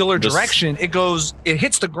singular direction. It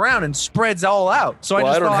hits the ground and spreads all out. So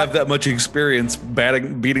I don't have that much experience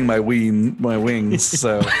beating my wings,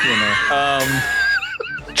 so you know.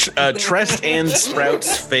 Trest and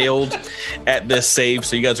Sprouts failed at this save,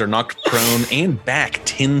 so you guys are knocked prone and back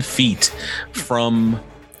 10 feet from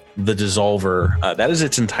the dissolver. That is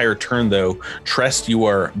its entire turn, though. Trest, you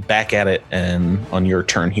are back at it and on your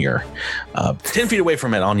turn here. 10 feet away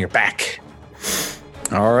from it on your back.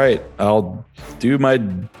 All right, I'll do my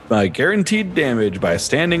guaranteed damage by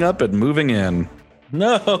standing up and moving in.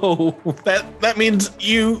 No, that means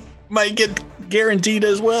you might get guaranteed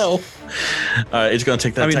as well. It's going to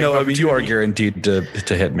take that. You are guaranteed to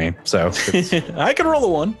hit me. So I can roll a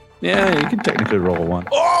 1. Yeah, you can technically roll a 1.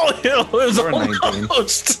 Oh, it was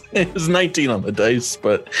almost. It was 19 on the dice,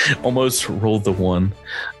 but almost rolled the 1.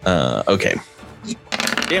 Okay.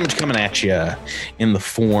 Damage coming at you in the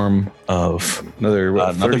form of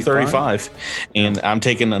another 35, and I'm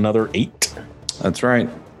taking another 8. That's right.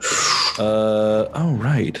 Oh,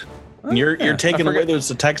 right. You're taking away those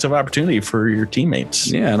attacks of opportunity for your teammates.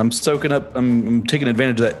 Yeah, and I'm soaking up. I'm taking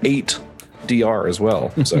advantage of that 8 DR as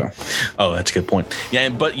well. So, oh, that's a good point. Yeah,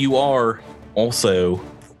 but you are also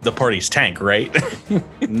the party's tank, right?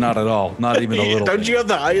 Not at all. Not even a little. Don't you have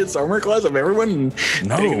the highest armor class of everyone?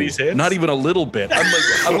 No, these hits? Not even a little bit.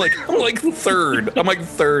 I'm like third. I'm like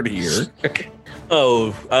third here.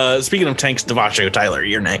 Oh, speaking of tanks, Devasho, Tyler,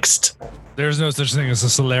 you're next. There's no such thing as a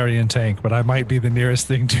Solarian tank, but I might be the nearest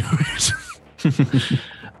thing to it.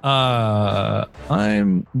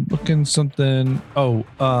 I'm looking something. Oh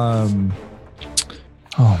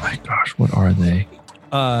my gosh, what are they?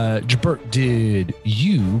 Jabert, did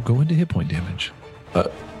you go into hit point damage?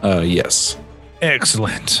 Yes.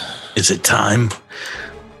 Excellent. Is it time?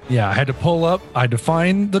 Yeah, I had to pull up. I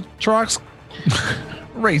defined the Trox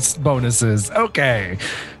race bonuses. Okay,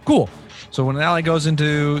 cool. So when an ally goes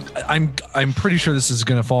into, I'm pretty sure this is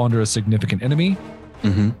going to fall under a significant enemy.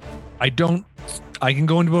 Mm-hmm. I can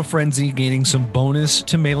go into a frenzy, gaining some bonus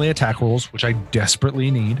to melee attack rolls, which I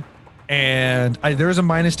desperately need. And there is a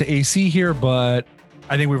minus to AC here, but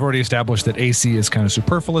I think we've already established that AC is kind of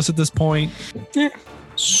superfluous at this point. Yeah.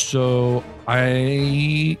 So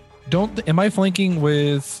I don't. Am I flanking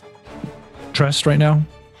with Trest right now?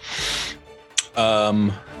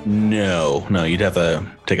 No. You'd have to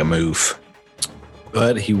take a move.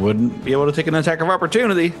 But he wouldn't be able to take an attack of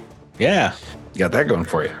opportunity. Yeah. You got that going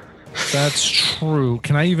for you. That's true.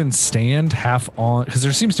 Can I even stand half on? Because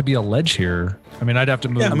there seems to be a ledge here. I mean, I'd have to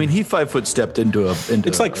move. Yeah, I mean, he 5 foot stepped into a.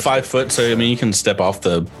 It's like 5 foot, so I mean, you can step off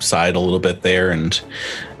the side a little bit there and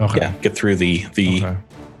get through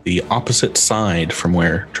the opposite side from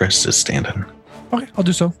where Tress is standing. Okay, I'll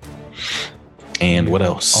do so. And what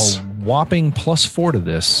else? A whopping +4 to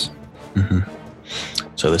this. Mm-hmm.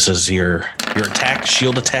 So this is your attack,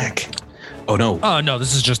 shield attack. Oh no! Oh no,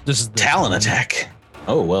 this is the Talon attack.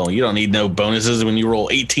 Oh well, you don't need no bonuses when you roll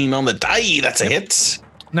 18 on the die. That's a hit.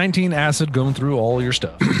 19 acid going through all your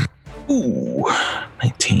stuff. Ooh,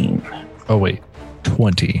 19. Oh wait,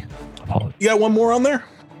 20. Apologies. You got one more on there?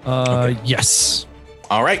 Yes.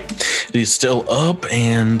 All right. He's still up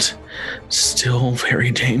and still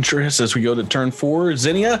very dangerous as we go to turn 4.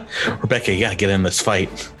 Zinnia, Rebecca, you gotta get in this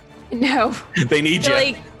fight. No. They need you.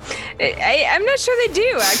 Like, I'm not sure they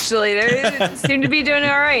do, actually. They seem to be doing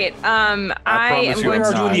all right. I am going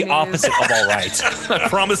to doing the opposite of all right. I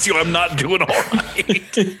promise you I'm not doing all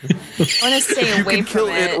right. I want to stay away You can from kill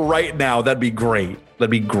it right now. That'd be great. That'd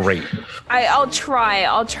be great. I'll try.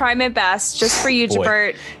 I'll try my best just for you, Boy,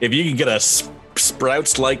 Jabert. if you can get a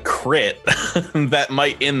Sprouts-like crit, that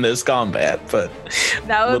might end this combat. But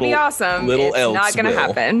That would be awesome. Little It's else not going to will.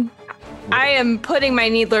 happen. I am putting my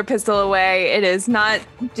Needler pistol away. It is not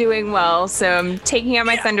doing well, so I'm taking out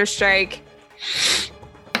my Thunderstrike.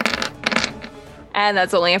 And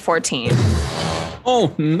that's only a 14.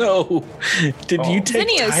 Oh no! Did you take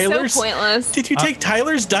Zinnia is Tyler's? so pointless. Did you take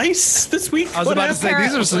Tyler's dice this week? I was about to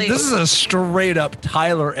say this is a straight up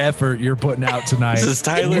Tyler effort you're putting out tonight. This is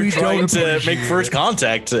Tyler We trying don't to appreciate make first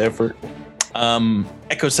contact effort.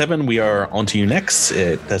 Echo 7, we are on to you next.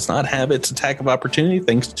 It does not have its attack of opportunity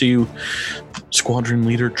thanks to Squadron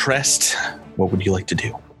Leader Trest. What would you like to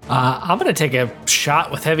do? I'm going to take a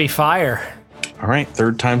shot with heavy fire. All right,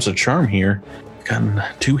 third time's a charm here. Gotten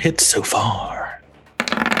 2 hits so far.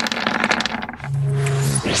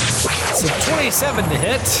 So 27 to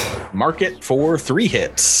hit. Mark it for 3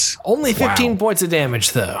 hits. Only 15 points of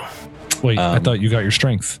damage, though. Wait, I thought you got your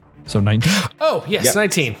strength. So 19? Oh, yes, Yep.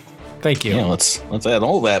 19. Thank you. Yeah, let's add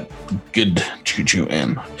all that good juju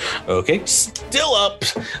in. Okay, still up,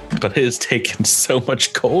 but it has taken so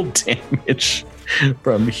much cold damage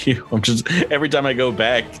from you. I'm just every time I go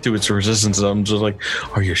back to its resistance, I'm just like,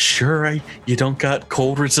 are you sure you don't got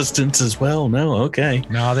cold resistance as well? No, okay.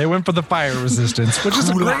 No, they went for the fire resistance, which is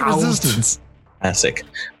a great resistance. Classic.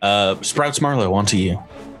 Sprouts Marlowe, on to you.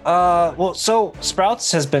 Well, so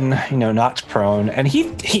Sprouts has been, knocked prone, and he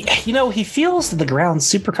feels the ground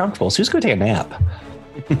super comfortable. So he's going to take a nap.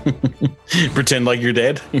 Pretend like you're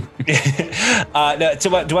dead. No,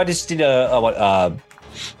 so do I just need a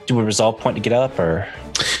resolve point to get up, or?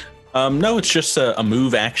 No, it's just a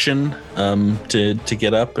move action to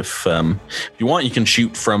get up. If you want, you can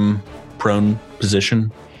shoot from prone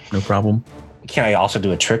position. No problem. Can I also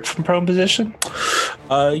do a trick from prone position?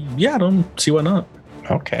 Yeah, I don't see why not.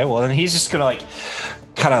 Okay, well then he's just gonna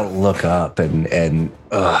kind of look up and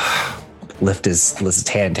lift his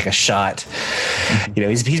hand and take a shot.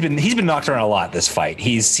 He's been knocked around a lot this fight.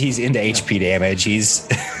 He's into HP damage. He's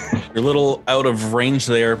You're a little out of range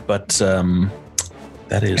there, but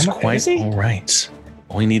that is quite all right.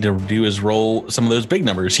 All you need to do is roll some of those big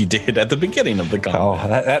numbers you did at the beginning of the combat. Oh,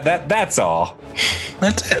 that's all.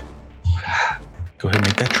 That's it. Go ahead and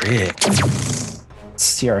make that trick.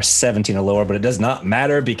 CR 17 or lower, but it does not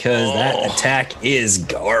matter because that attack is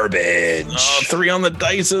garbage. 3 on the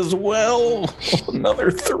dice as well. Another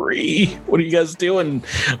 3. What are you guys doing,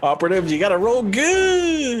 operatives? You got to roll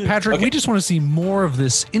good. Patrick, Okay. we just want to see more of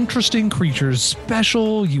this interesting creature's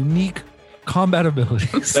special, unique combat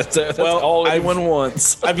abilities. That's all anyone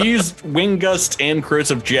wants. I've used Wing Gust and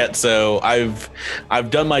Corrosive Jet, so I've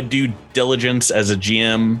done my due diligence as a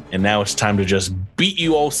GM, and now it's time to just beat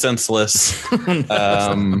you all senseless.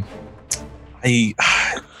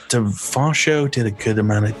 Devasho did a good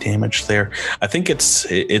amount of damage there. I think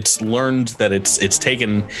it's learned that it's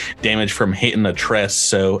taken damage from hitting a Tress,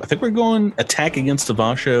 so I think we're going attack against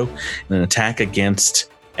Devasho and an attack against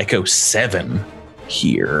Echo 7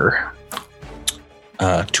 here.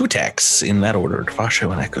 2 attacks in that order,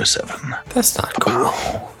 Devasho and Echo 7. That's not cool.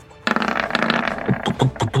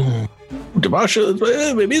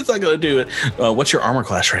 Devasho, maybe it's not going to do it. What's your armor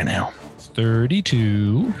class right now?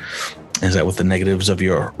 32. Is that with the negatives of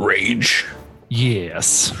your rage?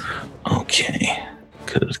 Yes. Okay.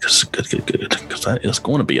 Good. Because that is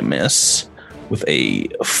going to be a miss with a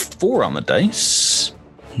 4 on the dice.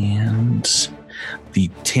 And the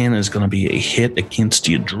 10 is going to be a hit against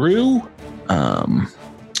you, Drew.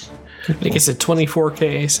 I think it's a 24k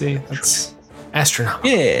AC. That's astronomical.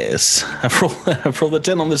 Yes, I've rolled a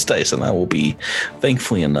 10 on this dice, and that will be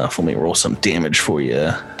thankfully enough. Let me roll some damage for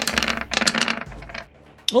you.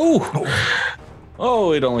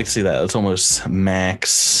 Oh, I don't like to see that. That's almost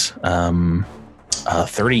max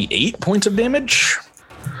 38 points of damage.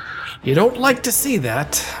 You don't like to see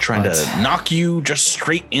that. Trying to knock you just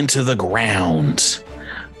straight into the ground.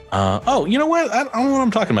 You know what? I don't know what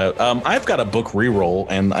I'm talking about. I've got a book reroll,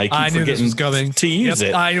 and I keep forgetting to use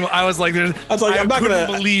it. I was like, I'm not going to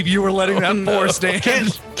believe you were letting that 4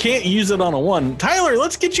 stand. Can't use it on a 1. Tyler,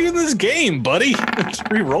 let's get you in this game, buddy. Let's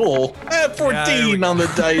reroll. 14 on the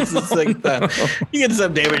dice. It's like that. You get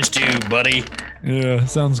some damage too, buddy. Yeah,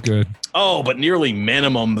 sounds good. Oh, but nearly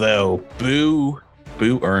minimum though. Boo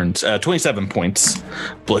earns 27 points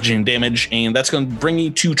bludgeoning damage, and that's going to bring you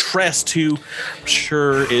to Trest, who I'm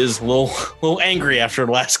sure is a little angry after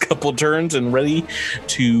the last couple turns and ready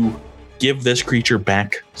to give this creature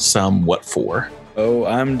back some what for. Oh,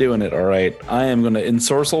 I'm doing it. All right. I am going to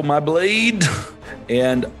ensorcel my blade,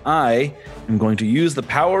 and I am going to use the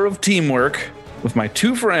power of teamwork with my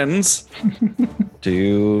 2 friends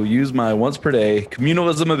to use my once per day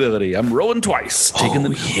communalism ability. I'm rolling twice, taking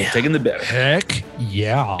the bet. Heck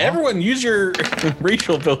yeah. Everyone use your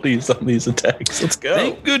racial abilities on these attacks. Let's go.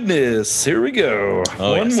 Thank goodness. Here we go.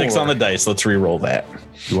 Oh, yeah, 6 on the dice. Let's re-roll that.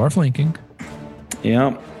 You are flanking.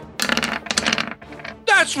 Yeah.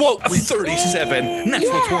 That's what we 37.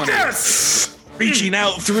 Natural 20. Yes! Reaching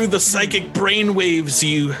out through the psychic brainwaves,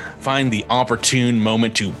 you find the opportune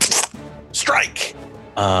moment to strike.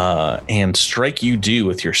 And strike you do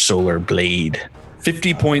with your solar blade.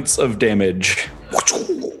 50 points of damage.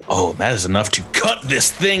 Oh, that is enough to cut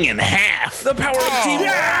this thing in half. The power of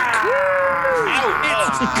teamwork.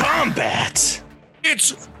 Out of combat.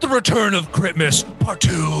 It's the return of Critmas Part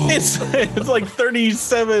 2. It's like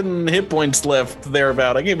 37 hit points left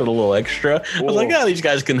thereabout. I gave it a little extra. I was like, these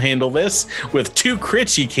guys can handle this. With 2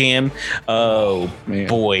 crits, you can. Oh, man.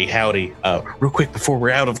 Boy, howdy. Real quick, before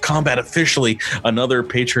we're out of combat officially, another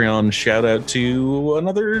Patreon shout out to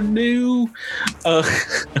another new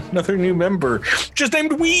member, just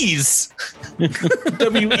named Wheeze.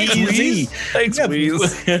 W-E-E-Z. Thanks,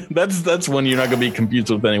 Wheeze. That's one you're not going to be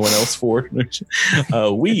confused with anyone else for.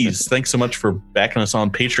 Wheeze, thanks so much for backing us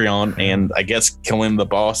on Patreon and I guess killing the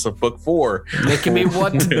boss of book 4. Making me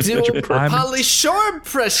want to do a Polly Shore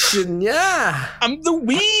impression, yeah. I'm the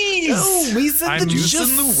Wheeze. Oh, Wheeze and the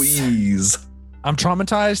Using the Wheeze. I'm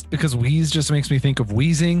traumatized because Wheeze just makes me think of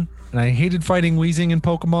wheezing, and I hated fighting wheezing in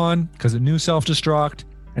Pokemon because it knew self-destruct,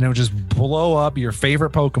 and it would just blow up your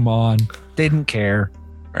favorite Pokemon. Didn't care.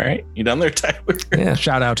 All right, you done there, Tyler? Yeah.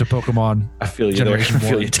 Shout out to Pokemon. I feel you Generation there.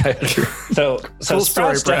 I feel one. you, Tyler. So Cool story,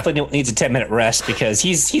 Sprouts bro. definitely needs a 10-minute rest because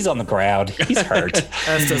he's on the ground. He's hurt.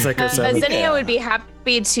 As does Echo 7. Zinnia would be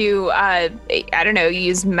happy to, I don't know,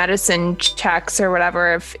 use medicine checks or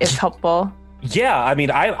whatever if helpful. Yeah, I mean,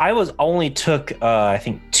 I was only took I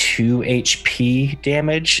think 2 HP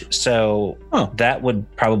damage, so that would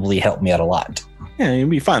probably help me out a lot. Yeah, you'll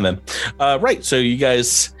be fine then. Right, so you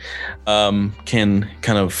guys can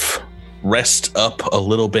kind of rest up a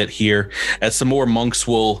little bit here as some more monks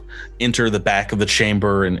will enter the back of the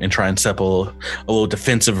chamber and try and set up a little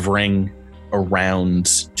defensive ring around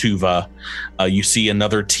Tuva. You see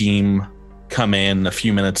another team come in a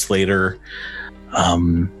few minutes later,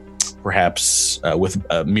 perhaps with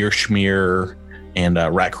Mirschmir and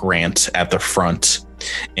Rakrant at the front,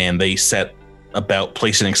 and they set about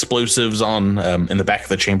placing explosives on in the back of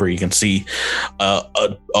the chamber. You can see a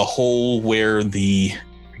hole where I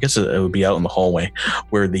guess it would be out in the hallway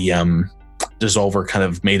where the dissolver kind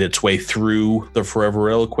of made its way through the Forever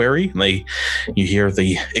Reliquary. And you hear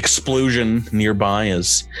the explosion nearby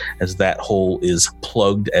as that hole is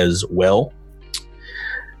plugged as well.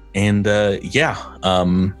 And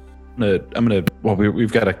I'm gonna well,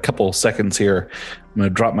 we've got a couple seconds here. I'm gonna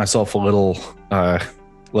drop myself a little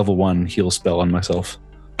level 1 heal spell on myself.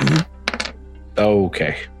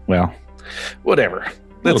 Okay. Well, whatever.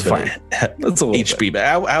 That's fine. That's a little HP. But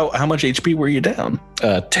how much HP were you down?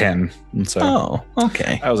 10. And so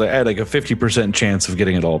okay. I had like a 50% chance of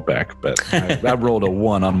getting it all back, but I rolled a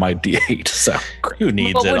 1 on my D8. So who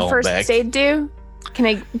needs what it would all first back? aid do? Can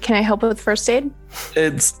I help with first aid?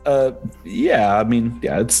 it's yeah. I mean,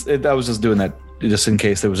 yeah. I was just doing that just in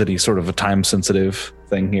case there was any sort of a time sensitive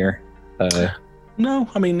thing here. No,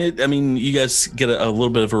 I mean, you guys get a little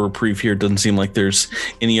bit of a reprieve here. It doesn't seem like there's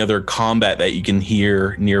any other combat that you can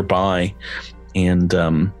hear nearby,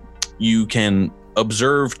 and you can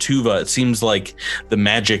observe Tuva. It seems like the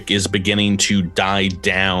magic is beginning to die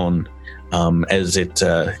down as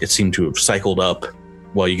it seemed to have cycled up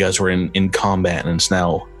while you guys were in combat, and it's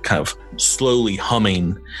now kind of slowly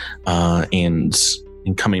humming and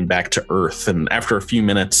coming back to Earth. And after a few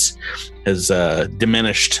minutes has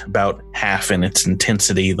diminished about half in its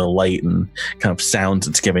intensity, the light and kind of sounds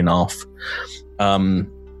it's giving off.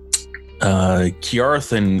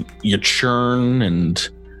 Kiarth and Yachurn and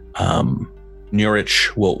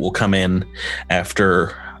Nurich will come in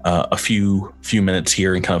after a few minutes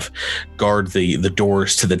here and kind of guard the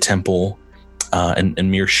doors to the temple. And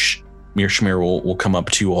Mirshmir will come up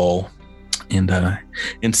to you all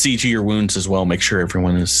and see to your wounds as well. Make sure you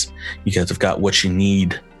guys have got what you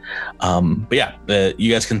need. But yeah,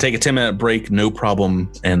 you guys can take a 10-minute break, no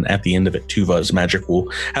problem. And at the end of it, Tuva's magic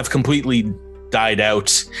will have completely died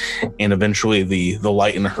out, and eventually the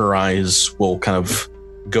light in her eyes will kind of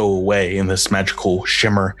go away in this magical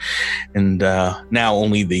shimmer. And now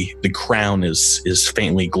only the crown is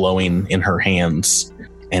faintly glowing in her hands.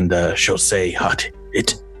 And she'll say,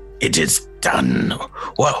 It is done.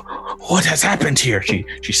 Well, what has happened here?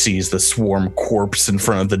 She sees the swarm corpse in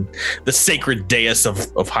front of the sacred dais of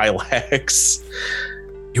Hylax.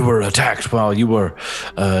 You were attacked while you were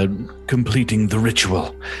completing the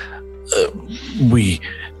ritual. We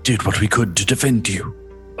did what we could to defend you.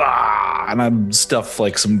 And I'm stuff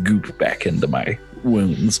like some goop back into my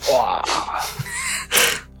wounds.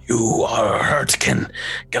 You are hurt. Can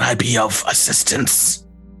I be of assistance?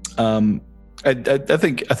 I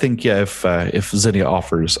think yeah. If Zinnia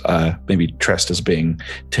offers, maybe Trest is being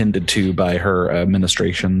tended to by her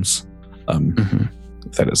ministrations.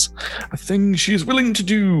 If that is a thing she's willing to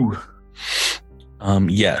do.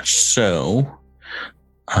 Yeah. So,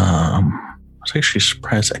 I was actually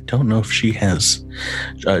surprised. I don't know if she has.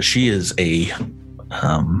 She is a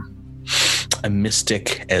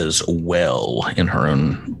mystic as well in her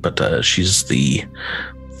own, but she's the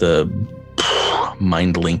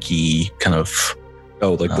mind linky kind of.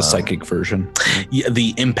 Oh, like the psychic version. Yeah,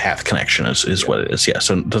 the empath connection is what it is. Yeah,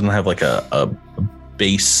 so it doesn't have like a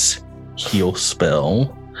base heal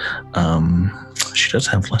spell. She does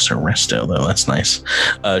have lesser resto though. That's nice.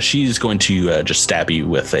 She's going to just stab you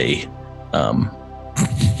with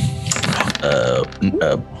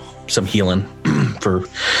some healing for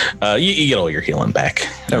you get all your healing back.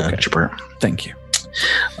 Okay, Chipper. Thank you.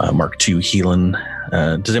 Mark II healing.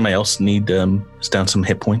 Does anybody else need down some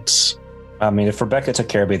hit points? I mean, if Rebecca took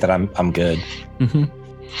care of me, then I'm good. Mm-hmm.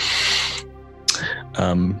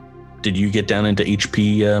 Did you get down into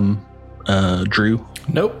HP, Drew?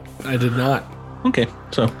 Nope, I did not. Okay,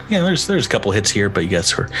 so yeah, there's a couple hits here, but you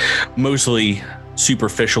guys are mostly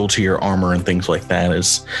superficial to your armor and things like that,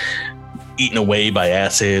 is eaten away by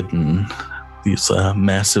acid and these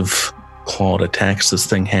massive clawed attacks this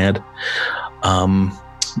thing had.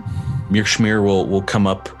 Mirshmir will come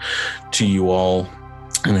up to you all,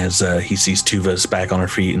 and as he sees Tuva's back on her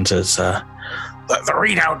feet and says, the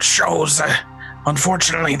readout shows,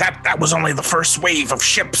 unfortunately, that was only the first wave of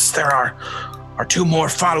ships. There are 2 more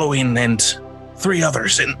following and 3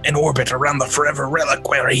 others in orbit around the Forever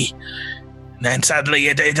Reliquary. And sadly,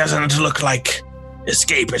 it doesn't look like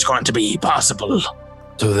escape is going to be possible.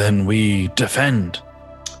 So then we defend.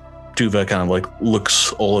 Tuva kind of like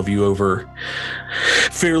looks all of you over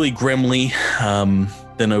fairly grimly,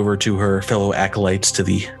 then over to her fellow acolytes, to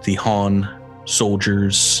the Han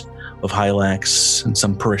soldiers of Hylax and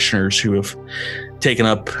some parishioners who have taken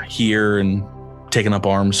up here and taken up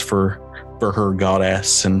arms for her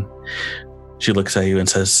goddess. And she looks at you and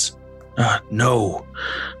says, no,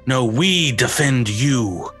 we defend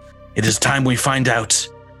you. It is time we find out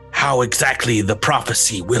how exactly the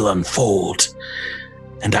prophecy will unfold.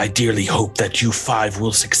 And I dearly hope that you 5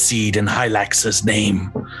 will succeed in Hylax's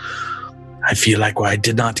name. I feel like I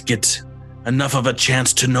did not get enough of a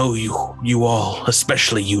chance to know you all,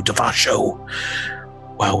 especially you, Devasho.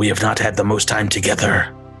 While we have not had the most time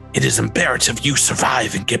together, it is imperative you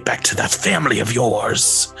survive and get back to that family of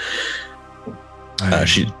yours.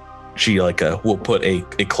 She will put a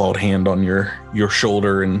clawed hand on your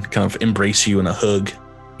shoulder and kind of embrace you in a hug.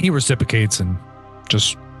 He reciprocates and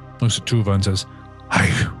just looks at Tuva and says, I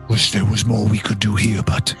wish there was more we could do here,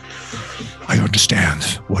 but I understand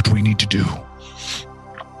what we need to do.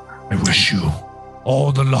 I wish you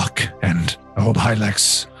all the luck, and I hope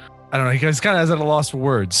Hylax. I don't know, he's kind of at a loss for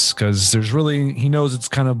words, because he knows it's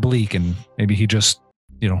kind of bleak, and maybe he just,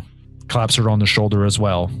 claps her on the shoulder as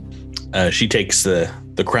well. She takes the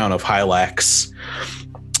crown of Hylax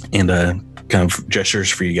and kind of gestures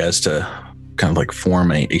for you guys to kind of like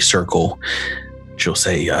form a circle. She'll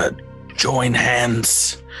say, join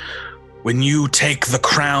hands. When you take the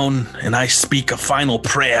crown and I speak a final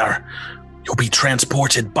prayer, you'll be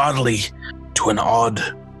transported bodily to an odd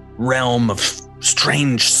realm of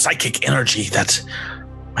strange psychic energy that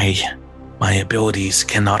my abilities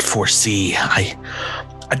cannot foresee. I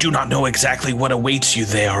do not know exactly what awaits you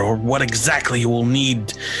there or what exactly you will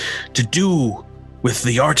need to do with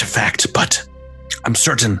the artifact, but I'm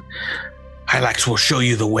certain Hylax will show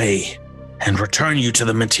you the way and return you to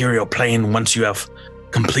the material plane once you have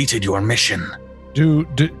completed your mission.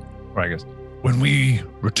 I guess. When we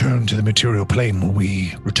return to the material plane, will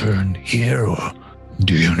we return here, or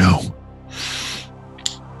do you know?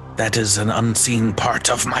 That is an unseen part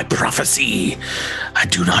of my prophecy. I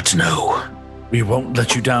do not know. We won't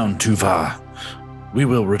let you down, Tuva. We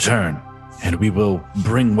will return, and we will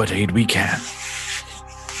bring what aid we can.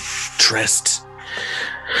 Trest,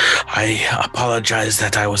 I apologize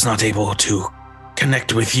that I was not able to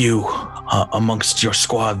connect with you amongst your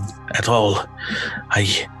squad at all.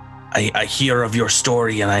 I hear of your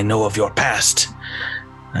story and I know of your past.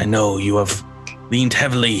 I know you have leaned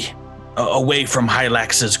heavily away from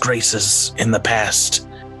Hylax's graces in the past,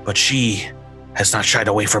 but she has not shied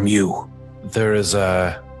away from you. There is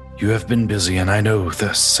you have been busy, and I know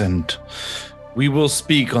this, and we will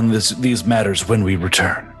speak on these matters when we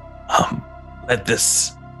return. Let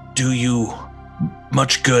this do you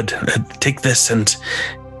much good. Take this and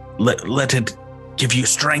let it give you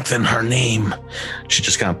strength in her name. She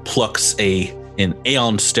just kind of plucks an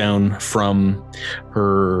Aeon stone from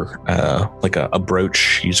her, like a brooch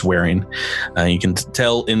she's wearing. You can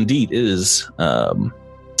tell indeed it is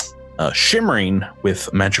shimmering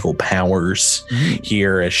with magical powers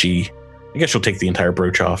here as I guess she'll take the entire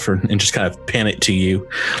brooch off and just kind of pin it to you.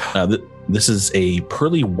 This is a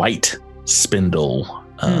pearly white spindle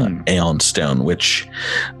Aeon stone, which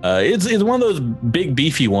it's one of those big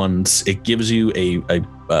beefy ones. It gives you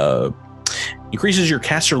increases your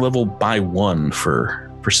caster level by 1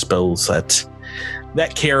 for spells that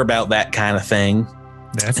care about that kind of thing.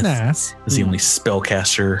 That's nice. Is the only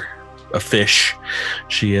spellcaster a fish.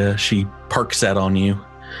 She parks that on you.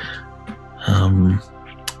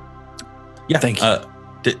 Yeah. Thank you.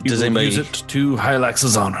 Does anybody use it to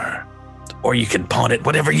Hylax's honor? Or you can pawn it,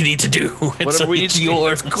 whatever you need to do. Whatever we need to do,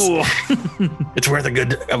 it's cool. It's worth a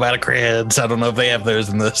good amount of creds. I don't know if they have those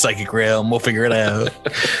in the psychic realm. We'll figure it out.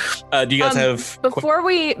 Do you guys have... Before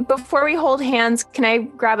we hold hands, can I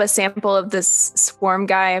grab a sample of this swarm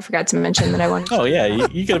guy? I forgot to mention that I wanted to. Oh, yeah.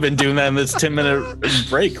 You could have been doing that in this 10-minute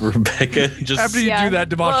break, Rebecca. Just After you do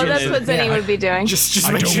that, well, that's what Zinni would be doing.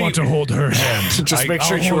 I don't want to hold her hand. Just make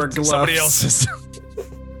sure you wear gloves. Somebody else's.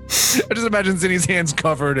 I just imagine Zinni's hands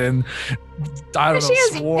covered in, I don't know, She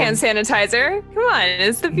has swarm. hand sanitizer. Come on,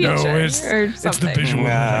 it's the future. No, it's the visual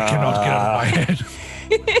that I cannot get out of my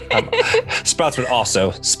head. Sprouts would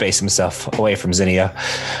also space himself away from Zinnia.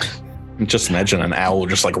 Just imagine an owl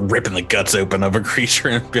just like ripping the guts open of a creature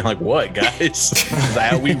and being like, "What, guys? This is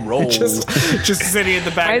how we roll." just sitting in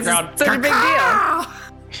the background. Such a big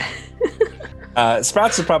deal.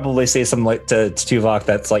 Sprouts would probably say something like to Tuvok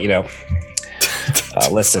that's like,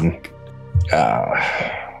 listen,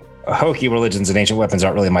 hokey religions and ancient weapons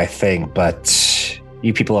aren't really my thing, but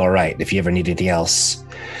you people are right. If you ever need anything else,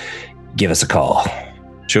 give us a call.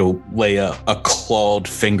 She'll lay a clawed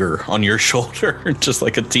finger on your shoulder, just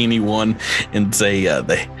like a teeny one, and say,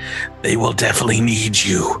 they will definitely need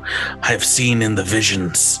you. I have seen in the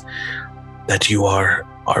visions that you are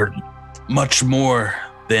much more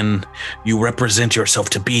than you represent yourself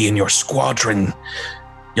to be in your squadron,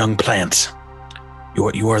 young plant.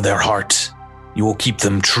 You are their heart. You will keep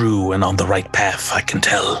them true and on the right path, I can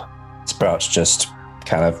tell. Sprouts just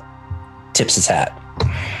kind of tips his hat.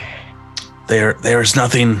 There is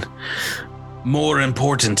nothing more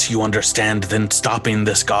important, you understand, than stopping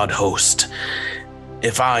this god host.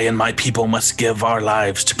 If I and my people must give our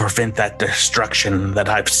lives to prevent that destruction that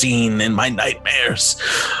I've seen in my nightmares,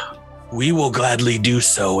 we will gladly do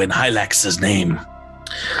so in Hylax's name.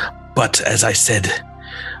 But as I said,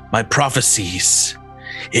 my prophecies,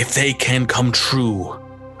 if they can come true,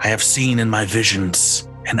 I have seen in my visions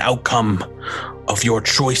an outcome of your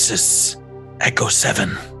choices, Echo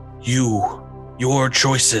 7. Your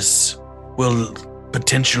choices will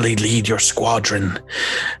potentially lead your squadron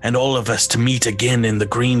and all of us to meet again in the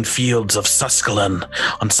green fields of Suskelon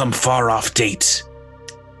on some far-off date.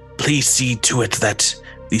 Please see to it that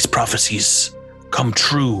these prophecies come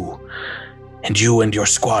true and you and your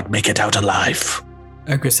squad make it out alive.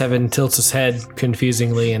 Echo 7 tilts his head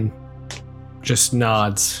confusingly and just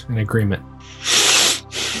nods in agreement.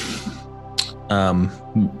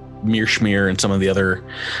 Mirschmir and some of the other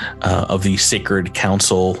of the Sacred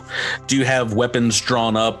Council, do you have weapons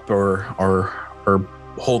drawn up or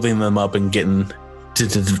holding them up and getting to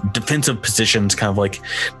defensive positions kind of like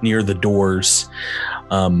near the doors?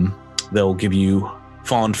 they'll give you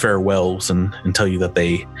fond farewells and tell you that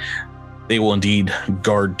they will indeed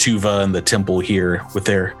guard Tuva and the temple here with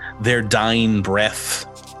their dying breath.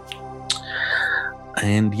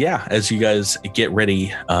 And yeah, as you guys get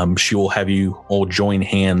ready, she will have you all join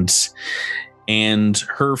hands, and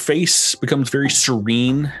her face becomes very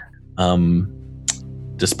serene,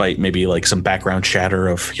 despite maybe like some background chatter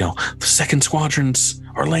of, the second squadrons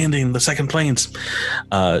are landing, the second planes.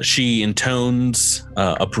 She intones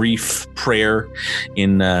a brief prayer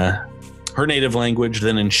in her native language,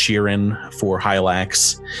 then in Shirin for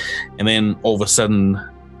Hylax, and then all of a sudden,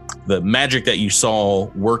 the magic that you saw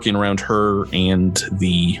working around her and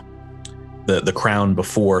the crown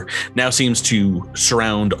before now seems to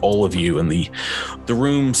surround all of you, and the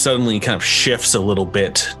room suddenly kind of shifts a little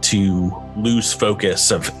bit to lose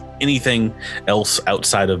focus of anything else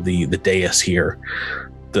outside of the dais here.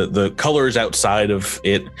 The colors outside of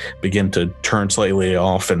it begin to turn slightly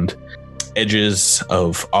off, and edges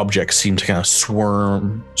of objects seem to kind of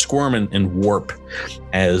squirm and warp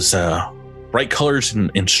as bright colors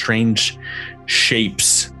and strange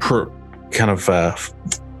shapes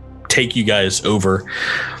take you guys over.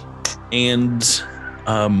 And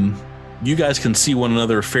you guys can see one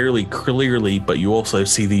another fairly clearly, but you also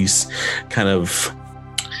see these kind of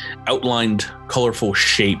outlined, colorful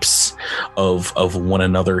shapes of one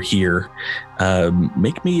another here.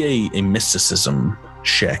 Make me a mysticism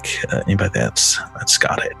check. Anybody that's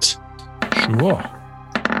got it? Sure.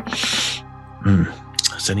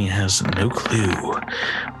 Zenny has no clue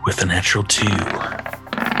with a natural 2.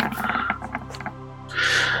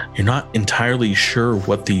 You're not entirely sure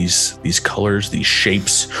what these colors, these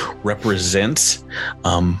shapes represent,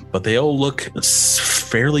 but they all look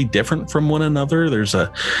fairly different from one another. There's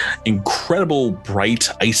a incredible bright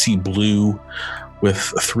icy blue with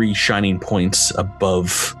 3 shining points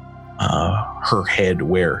above her head,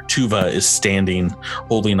 where Tuva is standing,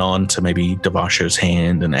 holding on to maybe Devasho's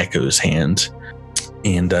hand and Echo's hand.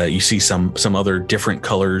 And you see some other different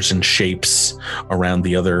colors and shapes around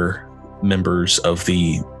the other members of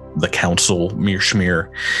the council.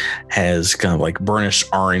 Mirshmir has kind of like burnished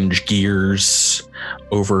orange gears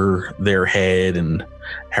over their head, and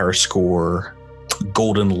Haraskor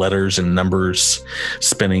golden letters and numbers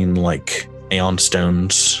spinning like Aeon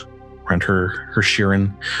stones around her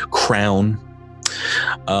Shirin crown.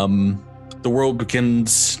 The world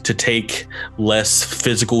begins to take less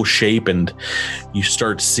physical shape, and you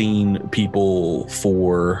start seeing people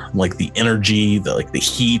for like the energy, the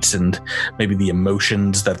heat, and maybe the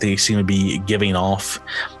emotions that they seem to be giving off.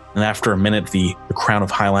 And after a minute, the crown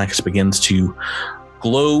of Hylax begins to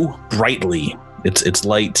glow brightly. Its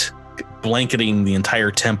light blanketing the entire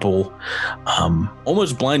temple,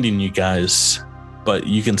 almost blinding you guys, but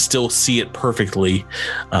you can still see it perfectly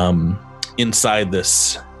inside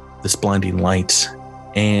this blinding light.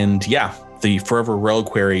 And yeah, the Forever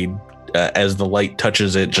Reliquary, as the light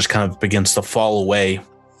touches it, just kind of begins to fall away,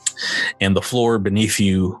 and the floor beneath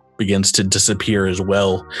you begins to disappear as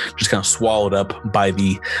well, just kind of swallowed up by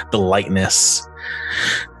the lightness.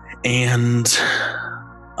 And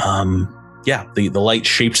the light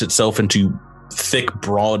shapes itself into thick,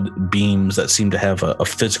 broad beams that seem to have a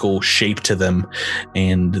physical shape to them,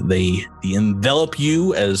 and they envelop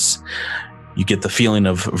you as you get the feeling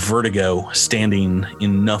of vertigo, standing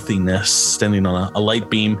in nothingness, standing on a light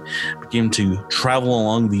beam, begin to travel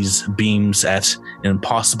along these beams at an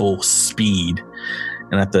impossible speed.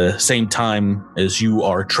 And at the same time as you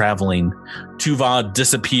are traveling, Tuva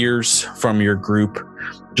disappears from your group,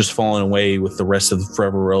 just falling away with the rest of the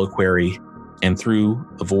Forever Reliquary. And through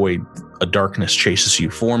the void, a darkness chases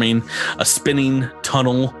you, forming a spinning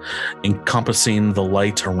tunnel encompassing the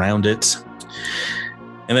light around it.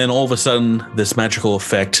 And then all of a sudden, this magical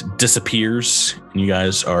effect disappears, and you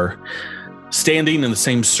guys are standing in the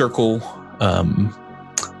same circle,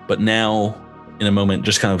 but now, in a moment,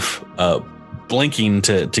 just kind of blinking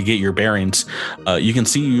to get your bearings. You can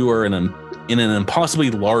see you are in an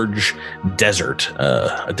impossibly large desert,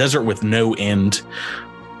 a desert with no end,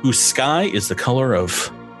 whose sky is the color of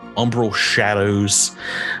umbral shadows,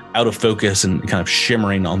 out of focus and kind of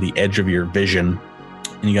shimmering on the edge of your vision.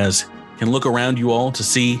 And you guys can look around you all to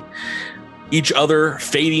see each other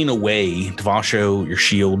fading away. Devasho, your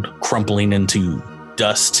shield crumpling into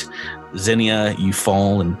dust. Xenia, you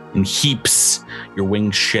fall in heaps, your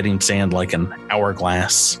wings shedding sand like an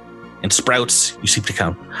hourglass. And Sprouts, you seem to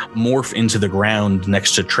kind of morph into the ground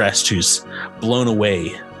next to Trest, who's blown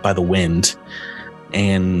away by the wind.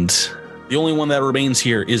 And the only one that remains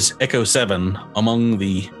here is Echo 7 among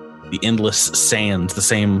the endless sands, the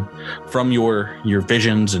same from your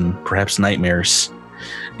visions and perhaps nightmares.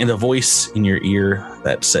 and a voice in your ear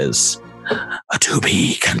that says, "To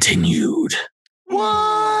be continued."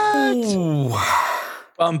 What?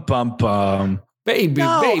 Bum bum bum. Baby,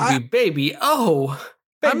 No, baby. Oh,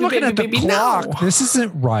 I'm looking at the clock. no. This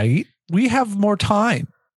isn't right. We have more time.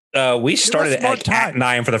 We started us more at time.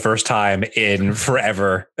 9 for the first time in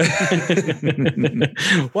forever.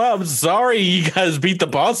 Well, I'm sorry you guys beat the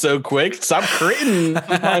boss so quick. Stop critting.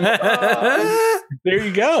 There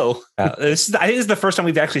you go. I think this is the first time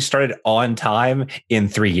we've actually started on time in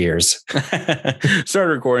 3 years.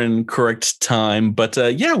 Started recording correct time, but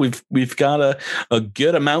yeah, we've got a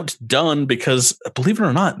good amount done because, believe it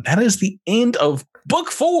or not, that is the end of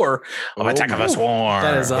book 4 of Attack of the Swarm.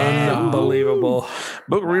 That is unbelievable.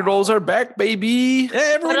 Book rerolls are back, baby.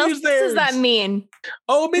 Everyone What else use theirs. does that mean?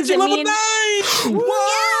 Oh, it means Does you're it level mean- 9.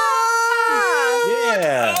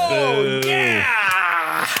 Yeah. Oh, yeah.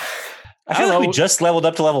 I feel like we just leveled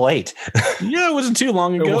up to level 8. Yeah, it wasn't too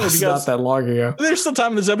long It ago. was You guys- not that long ago. There's still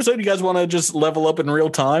time in this episode. You guys want to just level up in real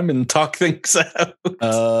time and talk things out?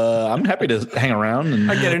 I'm happy to hang around. And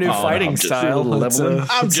I get a new fighting I'm just style. leveling.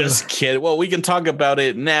 I'm just kidding. Well, we can talk about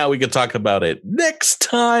it now. We can talk about it next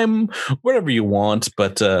time, whatever you want.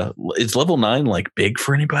 But is level 9 like big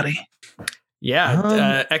for anybody?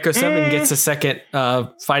 Yeah, Echo 7 gets a second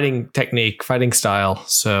fighting technique, fighting style.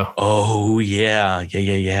 So Oh yeah.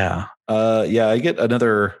 Yeah, I get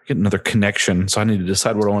another connection, so I need to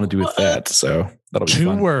decide what I want to do with that. So that'll be 2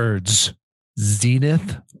 fun. words.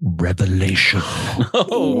 Zenith Revelation.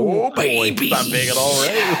 Oh, baby. Not big at all,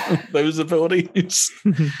 right? Those abilities.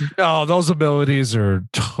 Oh, those abilities are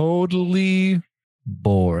totally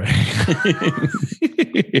boring.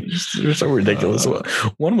 They're so ridiculous.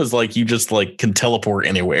 One was like you just like can teleport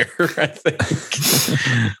anywhere, I think.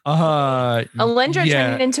 Alindra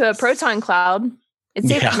turned into a proton cloud. It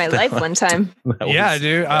saved Yeah, my life one time. Yeah,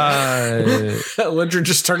 dude. Lindra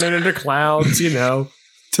just turned it into clouds,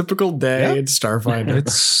 typical day in Starfinder.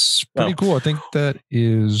 It's pretty cool. I think that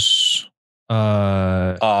is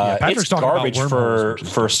It's talking about garbage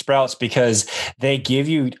wormholes, for Sprouts because they give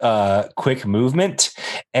you quick movement,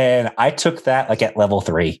 and I took that like at level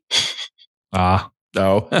 3. No.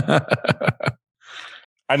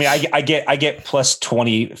 I mean, I get plus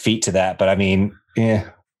 20 feet to that, but I mean,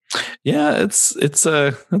 yeah. Yeah, it's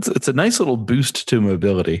a nice little boost to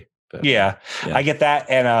mobility. But, Yeah, I get that,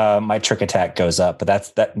 and my trick attack goes up, but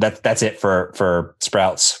that's it for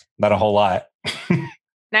Sprouts. Not a whole lot. And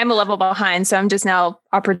I'm a level behind, so I'm just now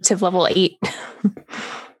operative level 8.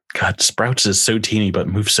 God, Sprouts is so teeny but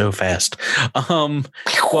moves so fast.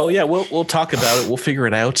 Well, yeah, we'll talk about it. We'll figure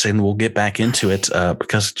it out and we'll get back into it.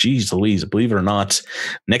 Because, geez, Louise, believe it or not,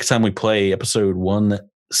 next time we play episode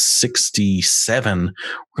 167, we're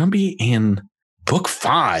gonna be in book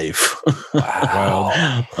 5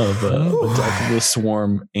 Wow. of Attack of the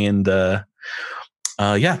Swarm, and yeah,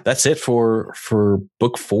 that's it for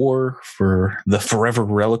book 4 for the Forever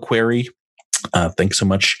Reliquary. Thanks so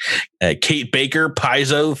much, Kate Baker,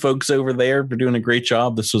 Paizo, folks over there, for doing a great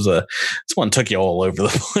job. This one took you all over the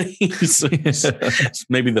place. It's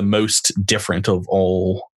maybe the most different of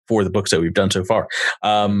all 4 of the books that we've done so far.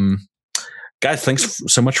 Guys, thanks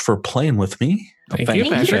so much for playing with me. Thank you,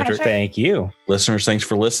 Patrick. Thank you. Listeners, thanks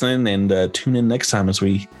for listening, and tune in next time as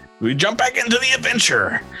we jump back into the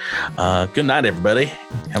adventure. Good night, everybody.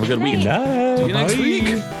 Have a good week. Night. See you next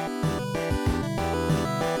week.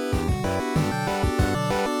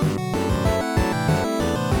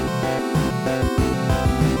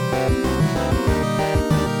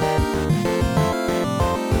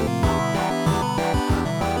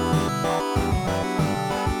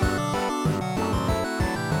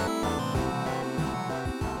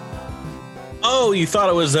 Oh, you thought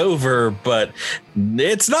it was over, but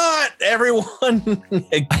it's not, everyone.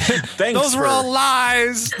 Thanks. Those were all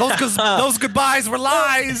lies. Those goodbyes were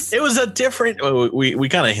lies. It was a different, we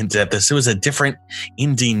kind of hinted at this. It was a different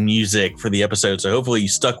ending music for the episode. So hopefully you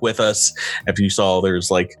stuck with us after you saw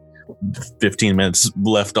there's like 15 minutes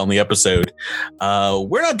left on the episode.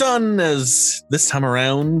 We're not done as this time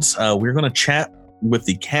around. We're going to chat with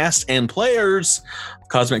the cast and players of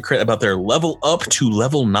Cosmic Crit about their level up to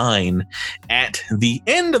level 9 at the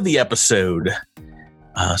end of the episode.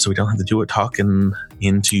 So we don't have to do it talking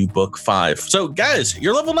into book 5. So guys,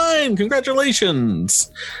 you're level 9.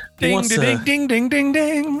 Congratulations. Ding, ding, ding, ding, ding,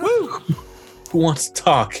 ding. Woo. Who wants to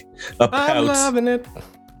talk about I'm loving it.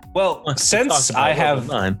 Well, wants to since talk about I have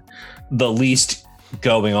level 9? the least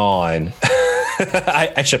going on,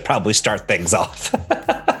 I should probably start things off.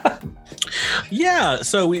 Yeah,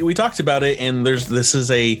 so we talked about it, and this is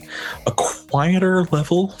a quieter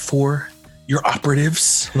level for your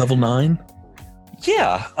operatives, level 9.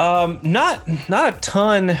 Not a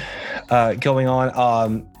ton going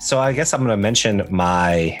on. So I guess I'm going to mention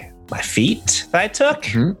my feat that I took.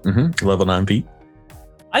 Level 9 feat.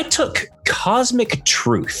 I took Cosmic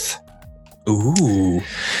Truth. Ooh.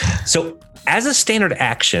 So as a standard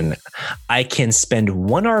action, I can spend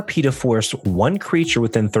 1 RP to force one creature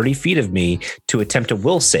within 30 feet of me to attempt a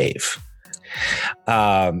will save.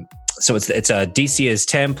 So it's a DC is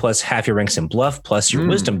 10 plus half your ranks in bluff plus your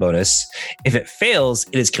wisdom bonus. If it fails,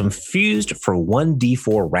 it is confused for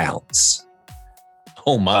 1d4 rounds.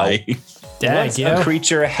 Oh my. Once a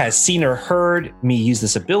creature has seen or heard me use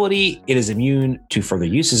this ability, it is immune to further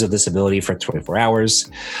uses of this ability for 24 hours.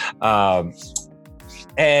 I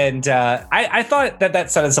thought that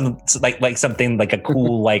sounded something like a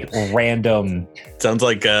cool, like random. Sounds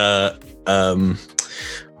like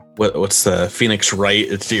what's the Phoenix Wright?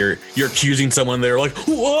 It's you're accusing someone. They're like,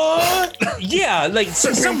 what? Yeah, like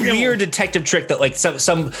some weird detective trick that like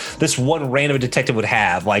this one random detective would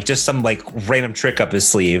have, like just some like random trick up his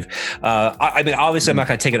sleeve. I mean, obviously, I'm not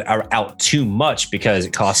going to take it out too much because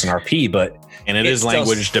it costs an RP, but it is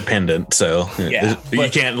language dependent, so yeah, you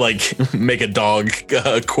can't like make a dog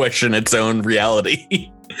question its own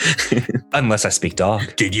reality. Unless I speak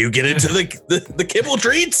dog. Did you get into the kibble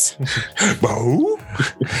treats?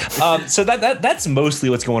 So that's mostly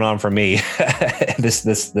what's going on for me.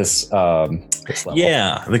 this level.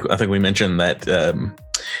 Yeah, I think we mentioned that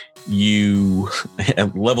you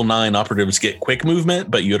level 9 operatives get quick movement,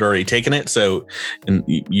 but you had already taken it, so and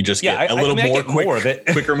you just get a little more of it.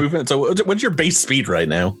 Quicker movement. So what's your base speed right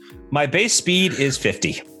now? My base speed is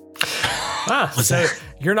 50. So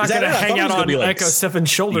you're not going to hang out on Echo 7's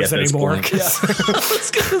shoulders anymore. Yeah. I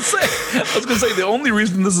was going to say the only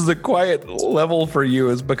reason this is a quiet level for you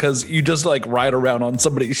is because you just like ride around on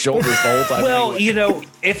somebody's shoulders the whole time. Well, anyway. you know,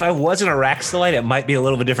 if I was an Araxolite, it might be a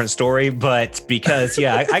little bit different story, but because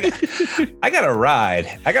I got a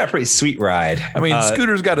ride. I got a pretty sweet ride. I mean,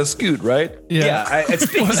 Scooter's got a scoot, right? Yeah.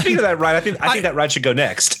 Speaking of that ride, I think that ride should go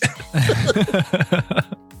next.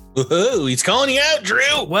 Woohoo, he's calling you out,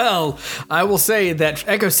 Drew. Well, I will say that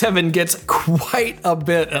Echo 7 gets quite a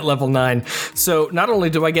bit at level 9. So not only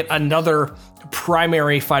do I get another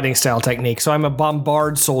primary fighting style technique, so I'm a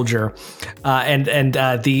bombard soldier, and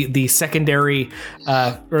the secondary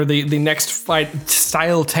or the next fight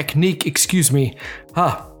style technique, excuse me,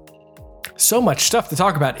 so much stuff to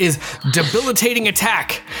talk about, is debilitating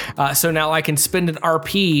attack. So now I can spend an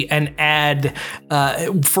RP and add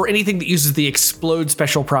for anything that uses the explode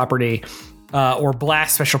special property or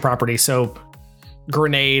blast special property. So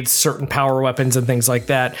grenades, certain power weapons, and things like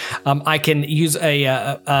that. I can use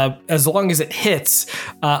as long as it hits,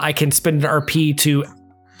 I can spend an RP to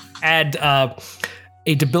add a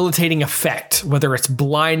debilitating effect, whether it's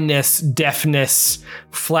blindness, deafness,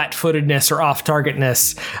 flat-footedness, or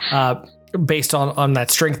off-targetness, based on that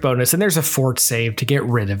strength bonus. And there's a fort save to get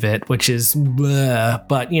rid of it, which is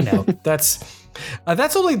but you know, that's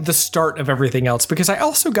only the start of everything else, because I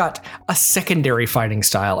also got a secondary fighting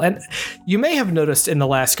style. And you may have noticed in the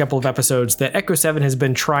last couple of episodes that Echo 7 has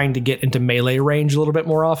been trying to get into melee range a little bit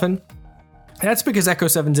more often. That's because Echo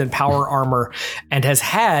 7's in power armor and has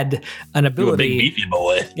had an ability. You're a big beefy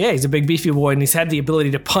boy. Yeah, he's a big beefy boy, and he's had the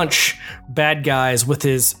ability to punch bad guys with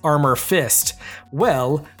his armor fist.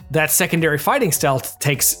 Well, that secondary fighting style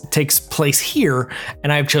takes place here,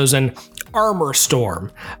 and I've chosen Armor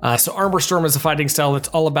Storm. So Armor Storm is a fighting style that's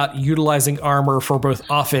all about utilizing armor for both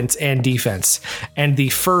offense and defense. And the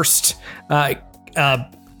first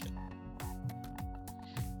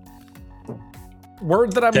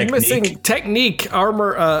word that I'm missing, technique,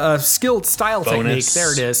 armor, skilled style bonus. Technique.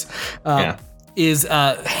 There it is. Is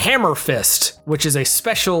Hammer Fist, which is a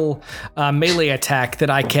special melee attack that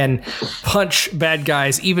I can punch bad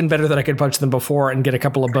guys even better than I could punch them before and get a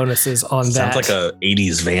couple of bonuses on that. Sounds like a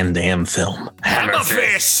 80s Van Damme film. Hammer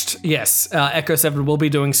Fist! Yes, Echo 7 will be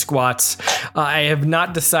doing squats. I have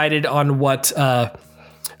not decided on what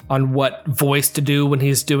voice to do when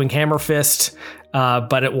he's doing Hammer Fist.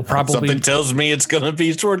 But it will probably... Something tells me it's going to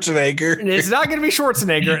be Schwarzenegger. It's not going to be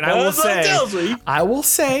Schwarzenegger, and I will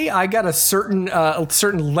say I got a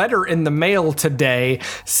certain letter in the mail today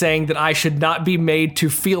saying that I should not be made to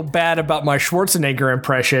feel bad about my Schwarzenegger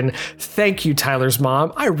impression. Thank you, Tyler's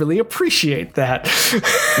mom. I really appreciate that.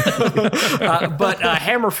 But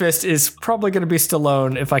Hammer Fist is probably going to be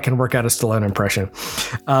Stallone if I can work out a Stallone impression.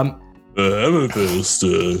 Hammer Fist.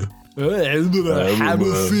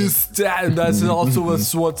 Hammer fist. That's also a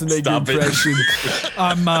Schwarzenegger impression.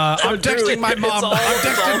 I'm texting my mom. I'm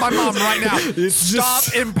texting my mom right now.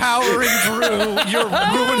 Stop empowering Drew. You're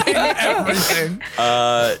ruining everything.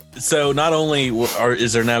 So not only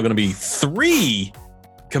is there now going to be 3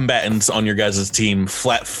 combatants on your guys' team,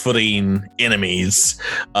 flat-footing enemies,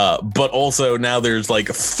 but also now there's like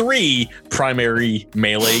 3 primary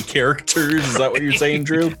melee characters. Is that what you're saying,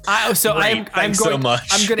 Drew? I'm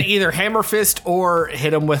going to either hammer fist or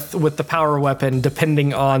hit him with the power weapon,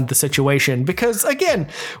 depending on the situation. Because again,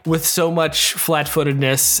 with so much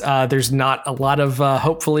flat-footedness, there's not a lot of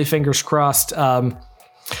hopefully, fingers crossed,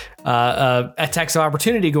 attacks of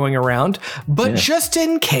opportunity going around, but just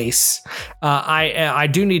in case I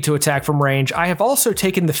do need to attack from range, I have also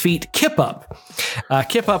taken the feat Kip Up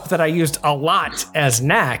that I used a lot as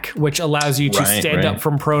Knack, which allows you to stand up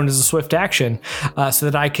from prone as a swift action, so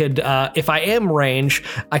that I could, if I am range,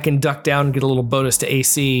 I can duck down and get a little bonus to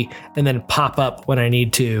AC, and then pop up when I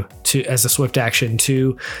need to as a swift action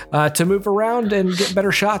to move around and get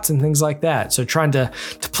better shots and things like that. So trying to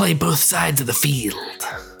play both sides of the field.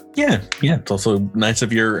 Yeah. It's also nice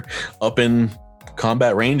if you're up in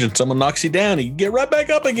combat range and someone knocks you down, you can get right back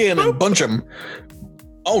up again and bunch them.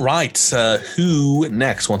 All right. Who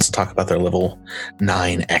next wants to talk about their level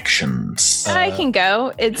 9 actions? I can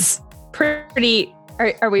go. It's pretty.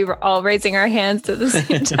 Are we all raising our hands at the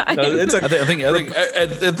same time? I think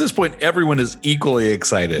at this point, everyone is equally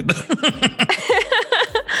excited.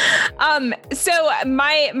 So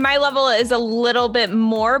my level is a little bit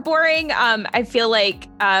more boring. I feel like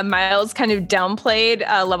Miles kind of downplayed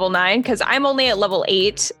level 9 because I'm only at level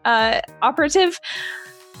 8 operative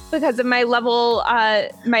because of my level,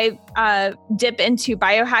 my dip into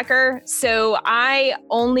biohacker. So I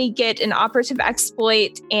only get an operative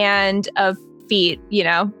exploit and a feat,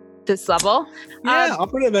 this level. Yeah,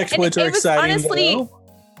 operative exploits are exciting. Honestly,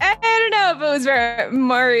 I don't know if it was very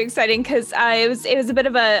more exciting because it was a bit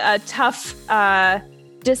of a tough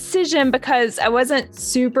decision because I wasn't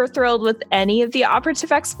super thrilled with any of the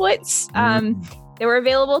operative exploits that were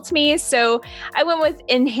available to me. So I went with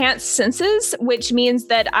enhanced senses, which means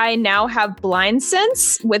that I now have blind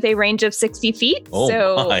sense with a range of 60 feet.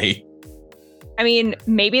 Oh my. I mean,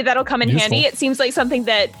 maybe that'll come in handy. It seems like something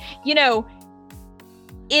that,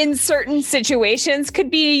 in certain situations could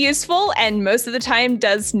be useful and most of the time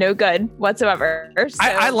does no good whatsoever. So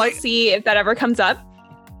I like see if that ever comes up.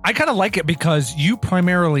 I kind of like it because you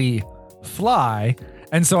primarily fly.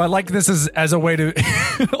 And so I like this as a way to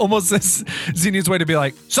almost as Xenia's way to be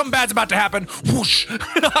like, something bad's about to happen. Whoosh,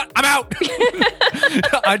 I'm out.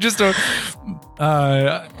 I just don't.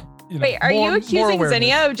 Wait, are you accusing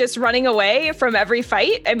Xenia of just running away from every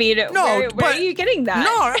fight? I mean, where are you getting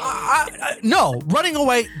that? No, running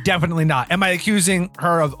away, definitely not. Am I accusing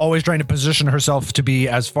her of always trying to position herself to be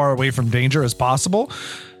as far away from danger as possible?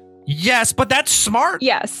 Yes, but that's smart.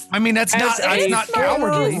 Yes. I mean, that's not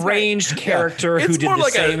cowardly. Ranged character who did the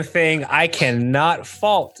same thing. I cannot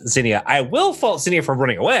fault Xenia. I will fault Xenia for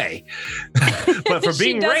running away. But for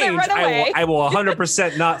being ranged, I will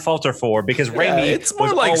 100% not fault her for because Raimi it's more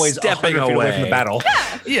was like always stepping away from the battle.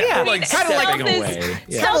 Yeah. Like stepping away.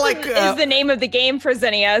 Stealth is the name of the game for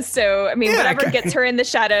Xenia. So, I mean, whatever gets her in the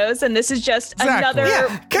shadows. And this is just another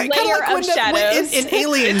layer of shadows. In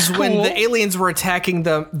Aliens, when the aliens were attacking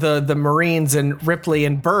the Marines and Ripley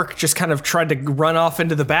and Burke just kind of tried to run off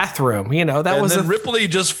into the bathroom. Ripley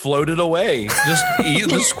just floated away.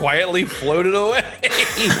 Just quietly floated away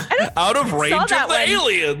out of range of the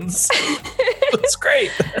aliens. That's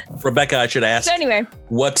great. Rebecca, I should ask. So anyway,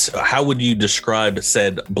 how would you describe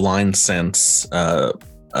said blind sense coming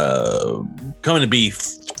to be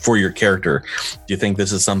for your character? Do you think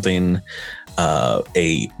this is something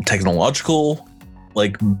a technological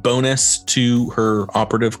bonus to her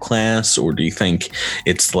operative class, or do you think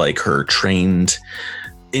it's like her trained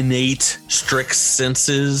innate strict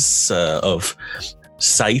senses of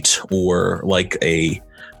sight, or like a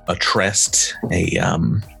trest, a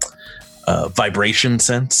vibration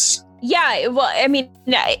sense? Yeah, well, I mean,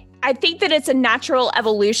 I think that it's a natural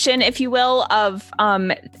evolution, if you will, of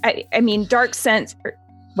dark sense.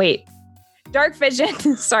 Dark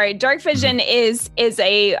vision. Sorry, dark vision is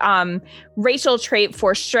a racial trait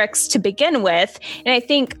for Strix to begin with, and I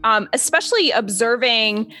think especially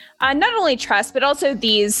observing not only Tress but also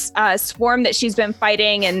these swarm that she's been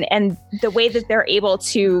fighting, and the way that they're able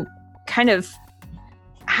to kind of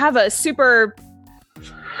have a super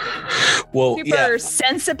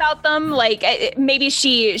sense about them. Like maybe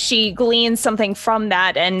she gleans something from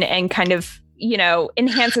that and kind of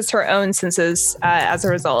enhances her own senses as a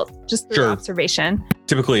result, just through observation.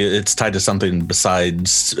 Typically, it's tied to something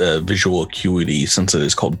besides visual acuity, since it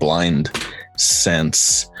is called blind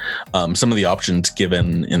sense. Some of the options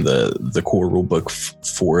given in the core rulebook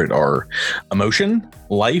for it are emotion,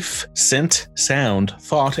 life, scent, sound,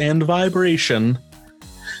 thought, and vibration.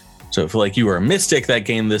 So if you are a mystic that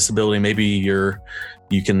gained this ability, maybe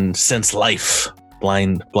you can sense life,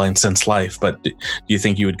 blind sense life. But do you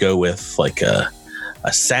think you would go with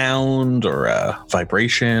a sound or a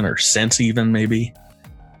vibration or sense even maybe?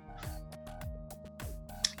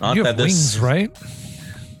 Not you that have wings, right?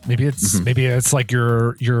 Maybe it's like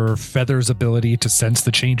your feather's ability to sense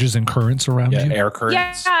the changes in currents around you. Air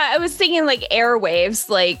currents. Yeah, I was thinking like airwaves,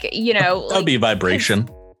 that would be vibration.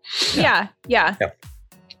 Yeah.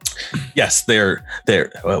 Yes, they're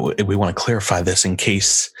we want to clarify this in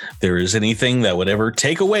case there is anything that would ever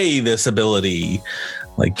take away this ability,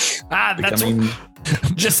 that's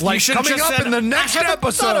just like coming up in the next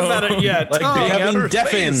episode about it yet. Having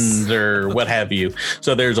deafened or what have you.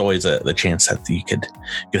 So there's always the chance that you could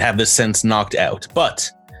have this sense knocked out.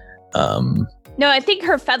 But no, I think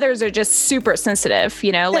her feathers are just super sensitive.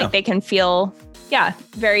 They can feel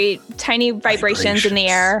very tiny vibrations in the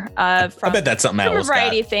air. I bet that's something from else. A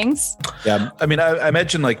variety of things. Yeah, I mean, I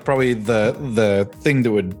imagine probably the thing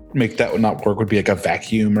that would make that would not work would be a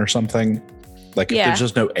vacuum or something. If there's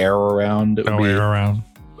just no air around, it would be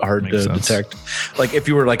hard to detect. If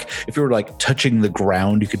you were touching the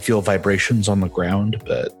ground, you could feel vibrations on the ground.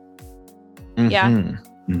 But yeah,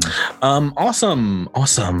 awesome,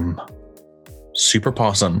 super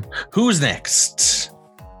possum. Who's next?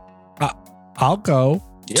 I'll go.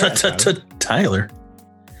 Tyler.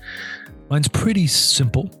 Mine's pretty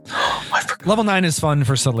simple. Level 9 is fun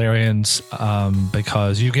for Solarians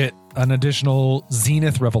because you get an additional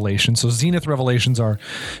Zenith Revelation. So Zenith Revelations are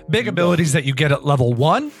big abilities that you get at level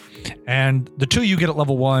 1. And the two you get at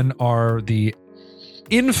level 1 are the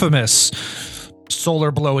infamous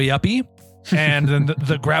Solar Blowy Uppy and then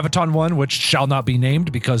the Graviton one, which shall not be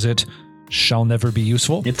named because it shall never be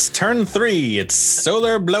useful. It's turn 3. It's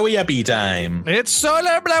Solar Blowy Uppy time. It's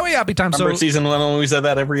Solar Blowy Uppy time. Remember season 1 when we said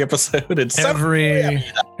that every episode? It's every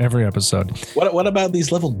episode. What about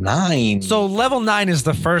these level 9? So level 9 is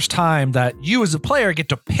the first time that you as a player get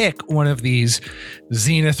to pick one of these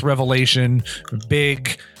Zenith Revelation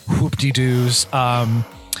big whoop-de-doos.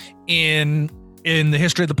 In the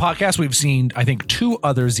history of the podcast, we've seen, I think, 2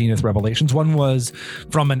 other Zenith Revelations. One was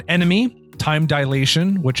from an enemy, Time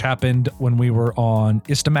Dilation, which happened when we were on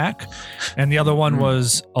Istamak. And the other one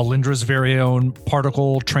was Alindra's very own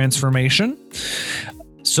Particle Transformation.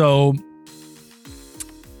 So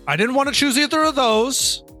I didn't want to choose either of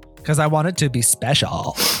those because I wanted to be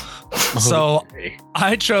special. So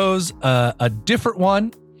I chose a different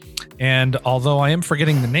one. And although I am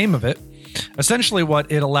forgetting the name of it, essentially what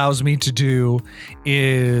it allows me to do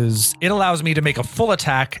is it allows me to make a full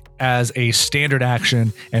attack as a standard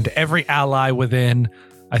action, and every ally within,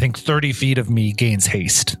 I think, 30 feet of me gains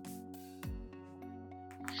haste.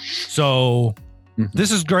 So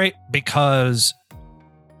this is great because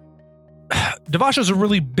Devasha's a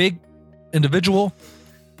really big individual,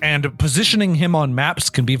 and positioning him on maps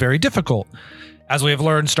can be very difficult. As we have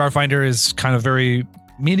learned, Starfinder is kind of very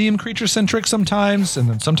medium creature centric sometimes, and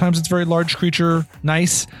then sometimes it's very large creature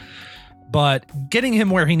nice. But getting him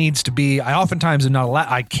where he needs to be, I oftentimes am not allowed.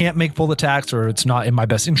 I can't make full attacks, or it's not in my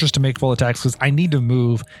best interest to make full attacks because I need to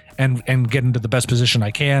move and get into the best position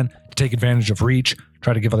I can to take advantage of reach,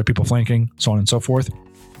 try to give other people flanking, so on and so forth.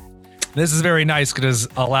 This is very nice because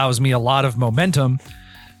it allows me a lot of momentum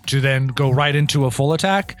to then go right into a full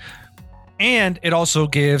attack. And it also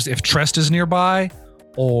gives, if Trest is nearby,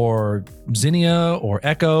 or Zinnia or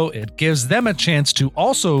Echo, it gives them a chance to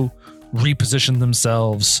also reposition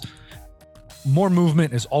themselves. More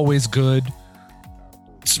movement is always good.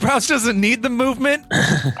 Sprouts doesn't need the movement.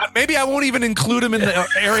 Maybe I won't even include him in the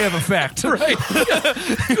area of effect. Right.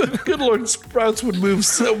 Good Lord, Sprouts would move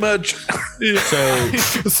so much.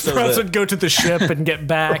 Sprouts would go to the ship and get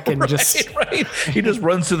back and right. He just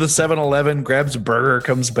runs to the 7-Eleven, grabs a burger,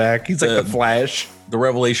 comes back. He's like the Flash. The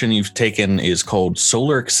revelation you've taken is called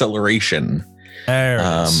Solar Acceleration.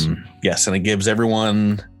 Yes, and it gives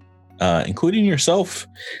everyone, including yourself,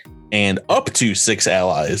 and up to 6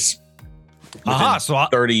 allies. So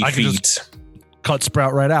 30 I feet. Just cut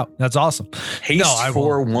Sprout right out. That's awesome. Haste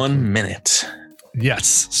for 1 minute.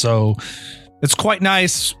 Yes. So it's quite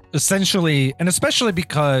nice, essentially, and especially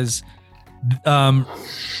because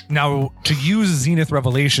now to use Zenith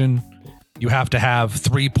Revelation, you have to have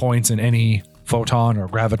 3 points in any photon or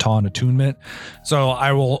graviton attunement. So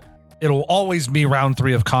I will it'll always be round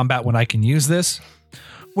 3 of combat when I can use this,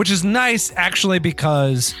 which is nice actually,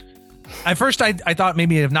 because at first I thought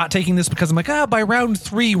maybe of not taking this because I'm like, by round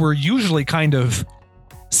 3 we're usually kind of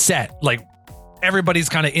set, like everybody's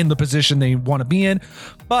kind of in the position they want to be in.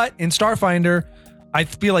 But in Starfinder, I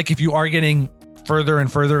feel like if you are getting further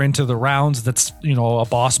and further into the rounds, that's, you know, a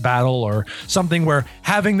boss battle or something where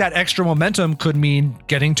having that extra momentum could mean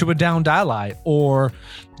getting to a downed ally or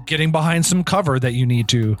getting behind some cover that you need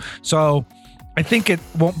to. So I think it's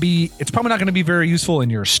probably not going to be very useful in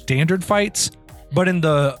your standard fights, but in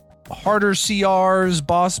the harder CRs,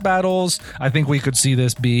 boss battles, I think we could see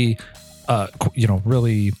this be,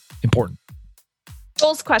 really important.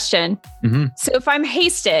 Joel's question. Mm-hmm. So if I'm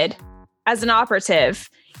hasted as an operative,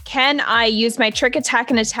 can I use my trick attack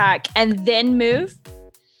and then move?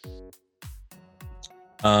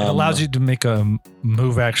 It allows you to make a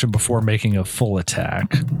move action before making a full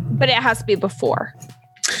attack. But it has to be before.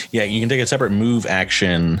 Yeah, you can take a separate move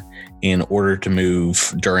action in order to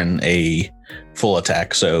move during a full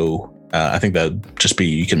attack. So I think that would just be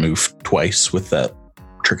you can move twice with that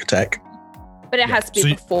trick attack. But it has to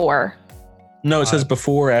be before. No, it says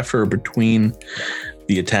before, after, between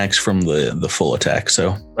the attacks from the full attack.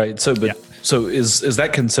 So right. So is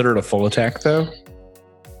that considered a full attack though?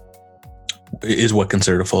 Is what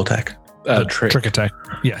considered a full attack? Trick attack.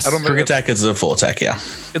 Yes. I don't Trick attack is a full attack. Yeah.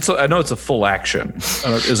 I know it's a full action.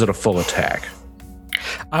 Is it a full attack?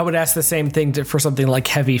 I would ask the same thing for something like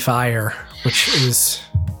heavy fire, which is.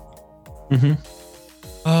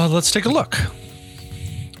 Let's take a look.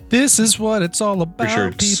 This is what it's all about,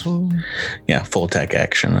 sure people. Yeah, full attack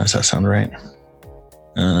action. Does that sound right?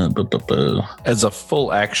 As a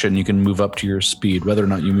full action, you can move up to your speed. Whether or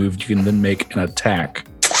not you moved, you can then make an attack.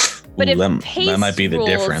 But Ooh, if pace that might be the rules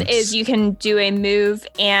difference. is you can do a move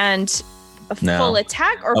and a full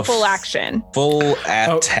attack or full action. Full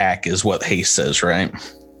attack is what haste says, right?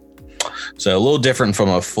 So a little different from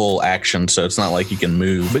a full action. So it's not like you can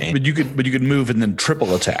move. But you could move and then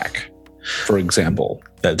triple attack, for example.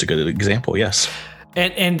 That's a good example. Yes.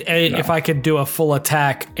 And if I could do a full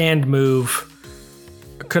attack and move,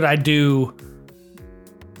 could I do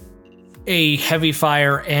a heavy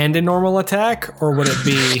fire and a normal attack, or would it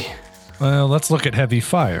be? Well, let's look at heavy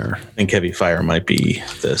fire. I think heavy fire might be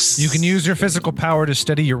this. You can use your physical power to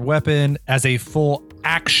steady your weapon as a full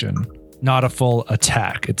action, not a full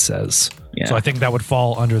attack, it says. Yeah. So I think that would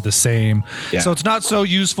fall under the same. Yeah. So it's not so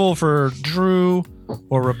useful for Drew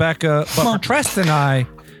or Rebecca, but for Trest and I.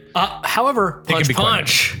 However, It can be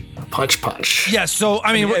punch. Yeah, so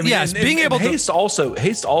I mean, yes, being able to haste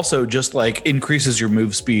also just like increases your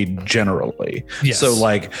move speed generally. Yes.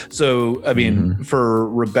 So I mean, for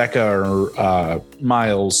Rebecca or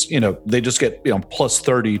Miles, they just get plus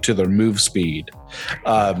 30 to their move speed,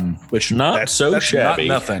 which that's shabby.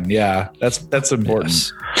 Not nothing. Yeah, that's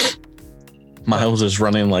important. Yes. Miles is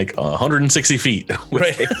running like 160 feet.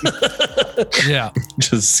 Right. Yeah.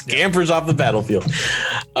 Just scampers off the battlefield.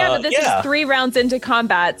 Yeah, but this is 3 rounds into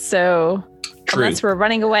combat, so True. unless we're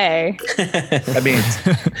running away. I mean,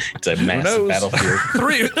 it's a massive battlefield.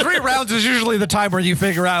 Three rounds is usually the time where you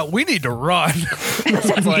figure out we need to run.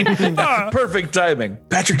 It's like, perfect timing.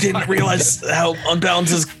 Patrick didn't realize how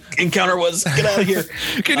unbalanced his encounter was. Get out of here.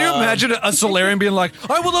 Can you imagine a Solarian being like,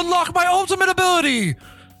 I will unlock my ultimate ability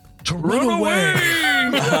to run away.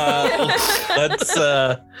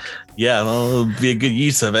 That'll be a good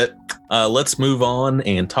use of it. Let's move on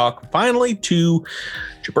and talk finally to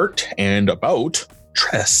Jabert and about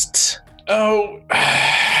Trest. Oh,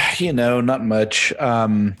 not much.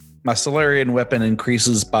 My Solarian weapon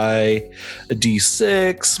increases by a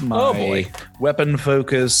D6. My weapon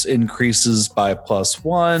focus increases by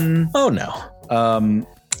 +1. Oh no.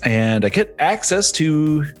 And I get access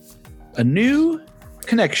to a new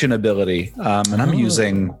connection ability. And I'm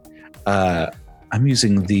using the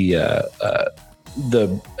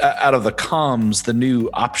out of the comms, the new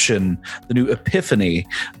option, the new epiphany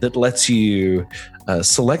that lets you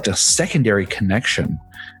select a secondary connection.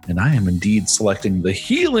 And I am indeed selecting the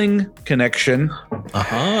healing connection.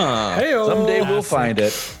 Uh-huh. Someday we'll find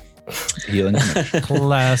it. Healing connection.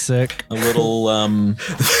 Classic. A little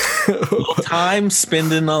time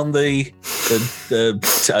spending on the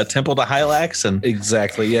Temple to Hylax, and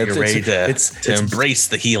Exactly. Yeah, you're ready to embrace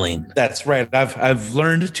the healing. That's right. I've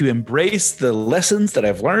learned to embrace the lessons that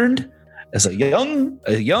I've learned as a young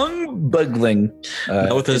bugling in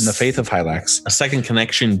the faith of Hylax. A second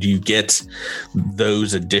connection, do you get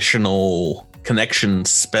those additional connection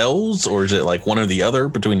spells, or is it like one or the other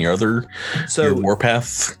between your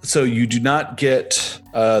warpath? So you do not get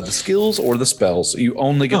the skills or the spells. You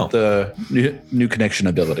only get the new connection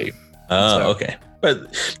ability. Okay.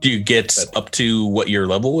 But do you get up to what your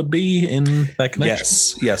level would be in that connection?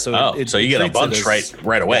 Yes. Yeah. So so you get a bunch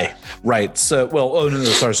right away. Yeah, right. So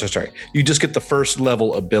sorry. You just get the first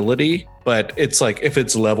level ability, but it's like if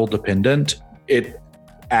it's level dependent, it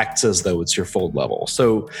acts as though it's your full level.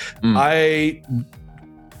 So when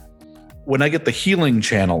I get the healing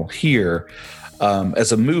channel here,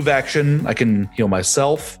 as a move action, I can heal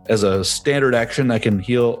myself. As a standard action, I can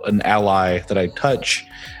heal an ally that I touch.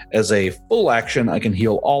 As a full action, I can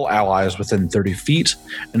heal all allies within 30 feet,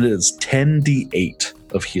 and it is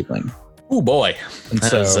 10d8 of healing. Oh boy, And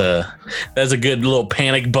that's a good little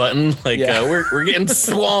panic button. Like we're getting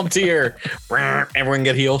swamped here. Everyone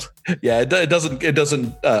get healed. Yeah, it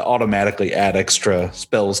doesn't automatically add extra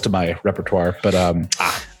spells to my repertoire, but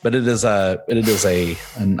it is a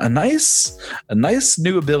nice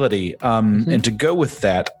new ability. And to go with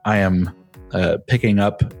that, I am picking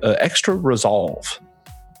up extra resolve.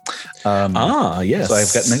 Yes. So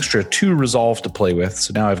I've got an extra 2 resolve to play with.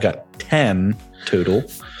 So now I've got 10 total.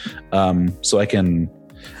 So I can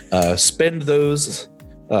spend those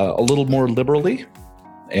a little more liberally,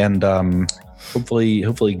 and hopefully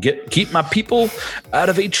keep my people out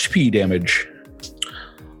of HP damage.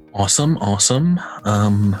 Awesome.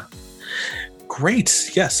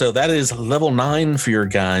 Great. Yeah, so that is level 9 for your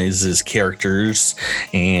guys' characters,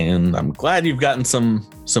 and I'm glad you've gotten some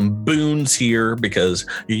boons here because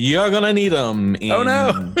you're gonna need them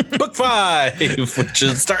in book 5, which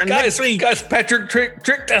is starting next week. Guys, Patrick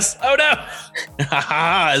tricked us. Oh no!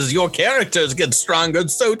 As your characters get stronger,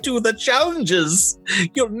 so too the challenges.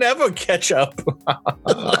 You'll never catch up.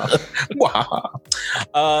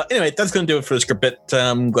 Anyway, that's gonna do it for the script bit.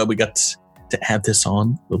 I'm glad we got to add this on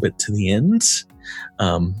a little bit to the end.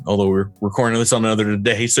 Although we're recording this on another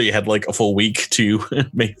day, so you had like a full week to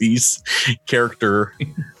make these character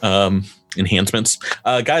enhancements.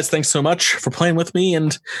 Guys, thanks so much for playing with me,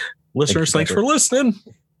 and listeners, thanks for listening.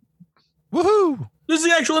 Woohoo! This is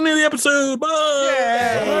the actual end of the episode. Bye!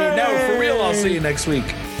 Yay! No, for real, I'll see you next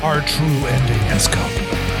week. Our true ending has come.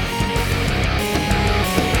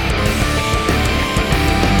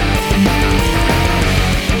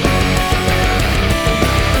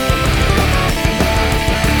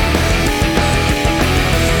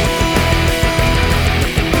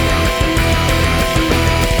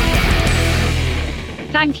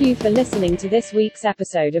 Thank you for listening to this week's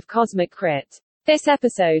episode of Cosmic Crit. This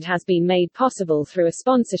episode has been made possible through a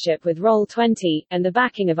sponsorship with Roll20 and the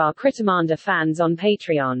backing of our Critamanda fans on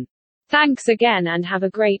Patreon. Thanks again and have a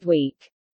great week.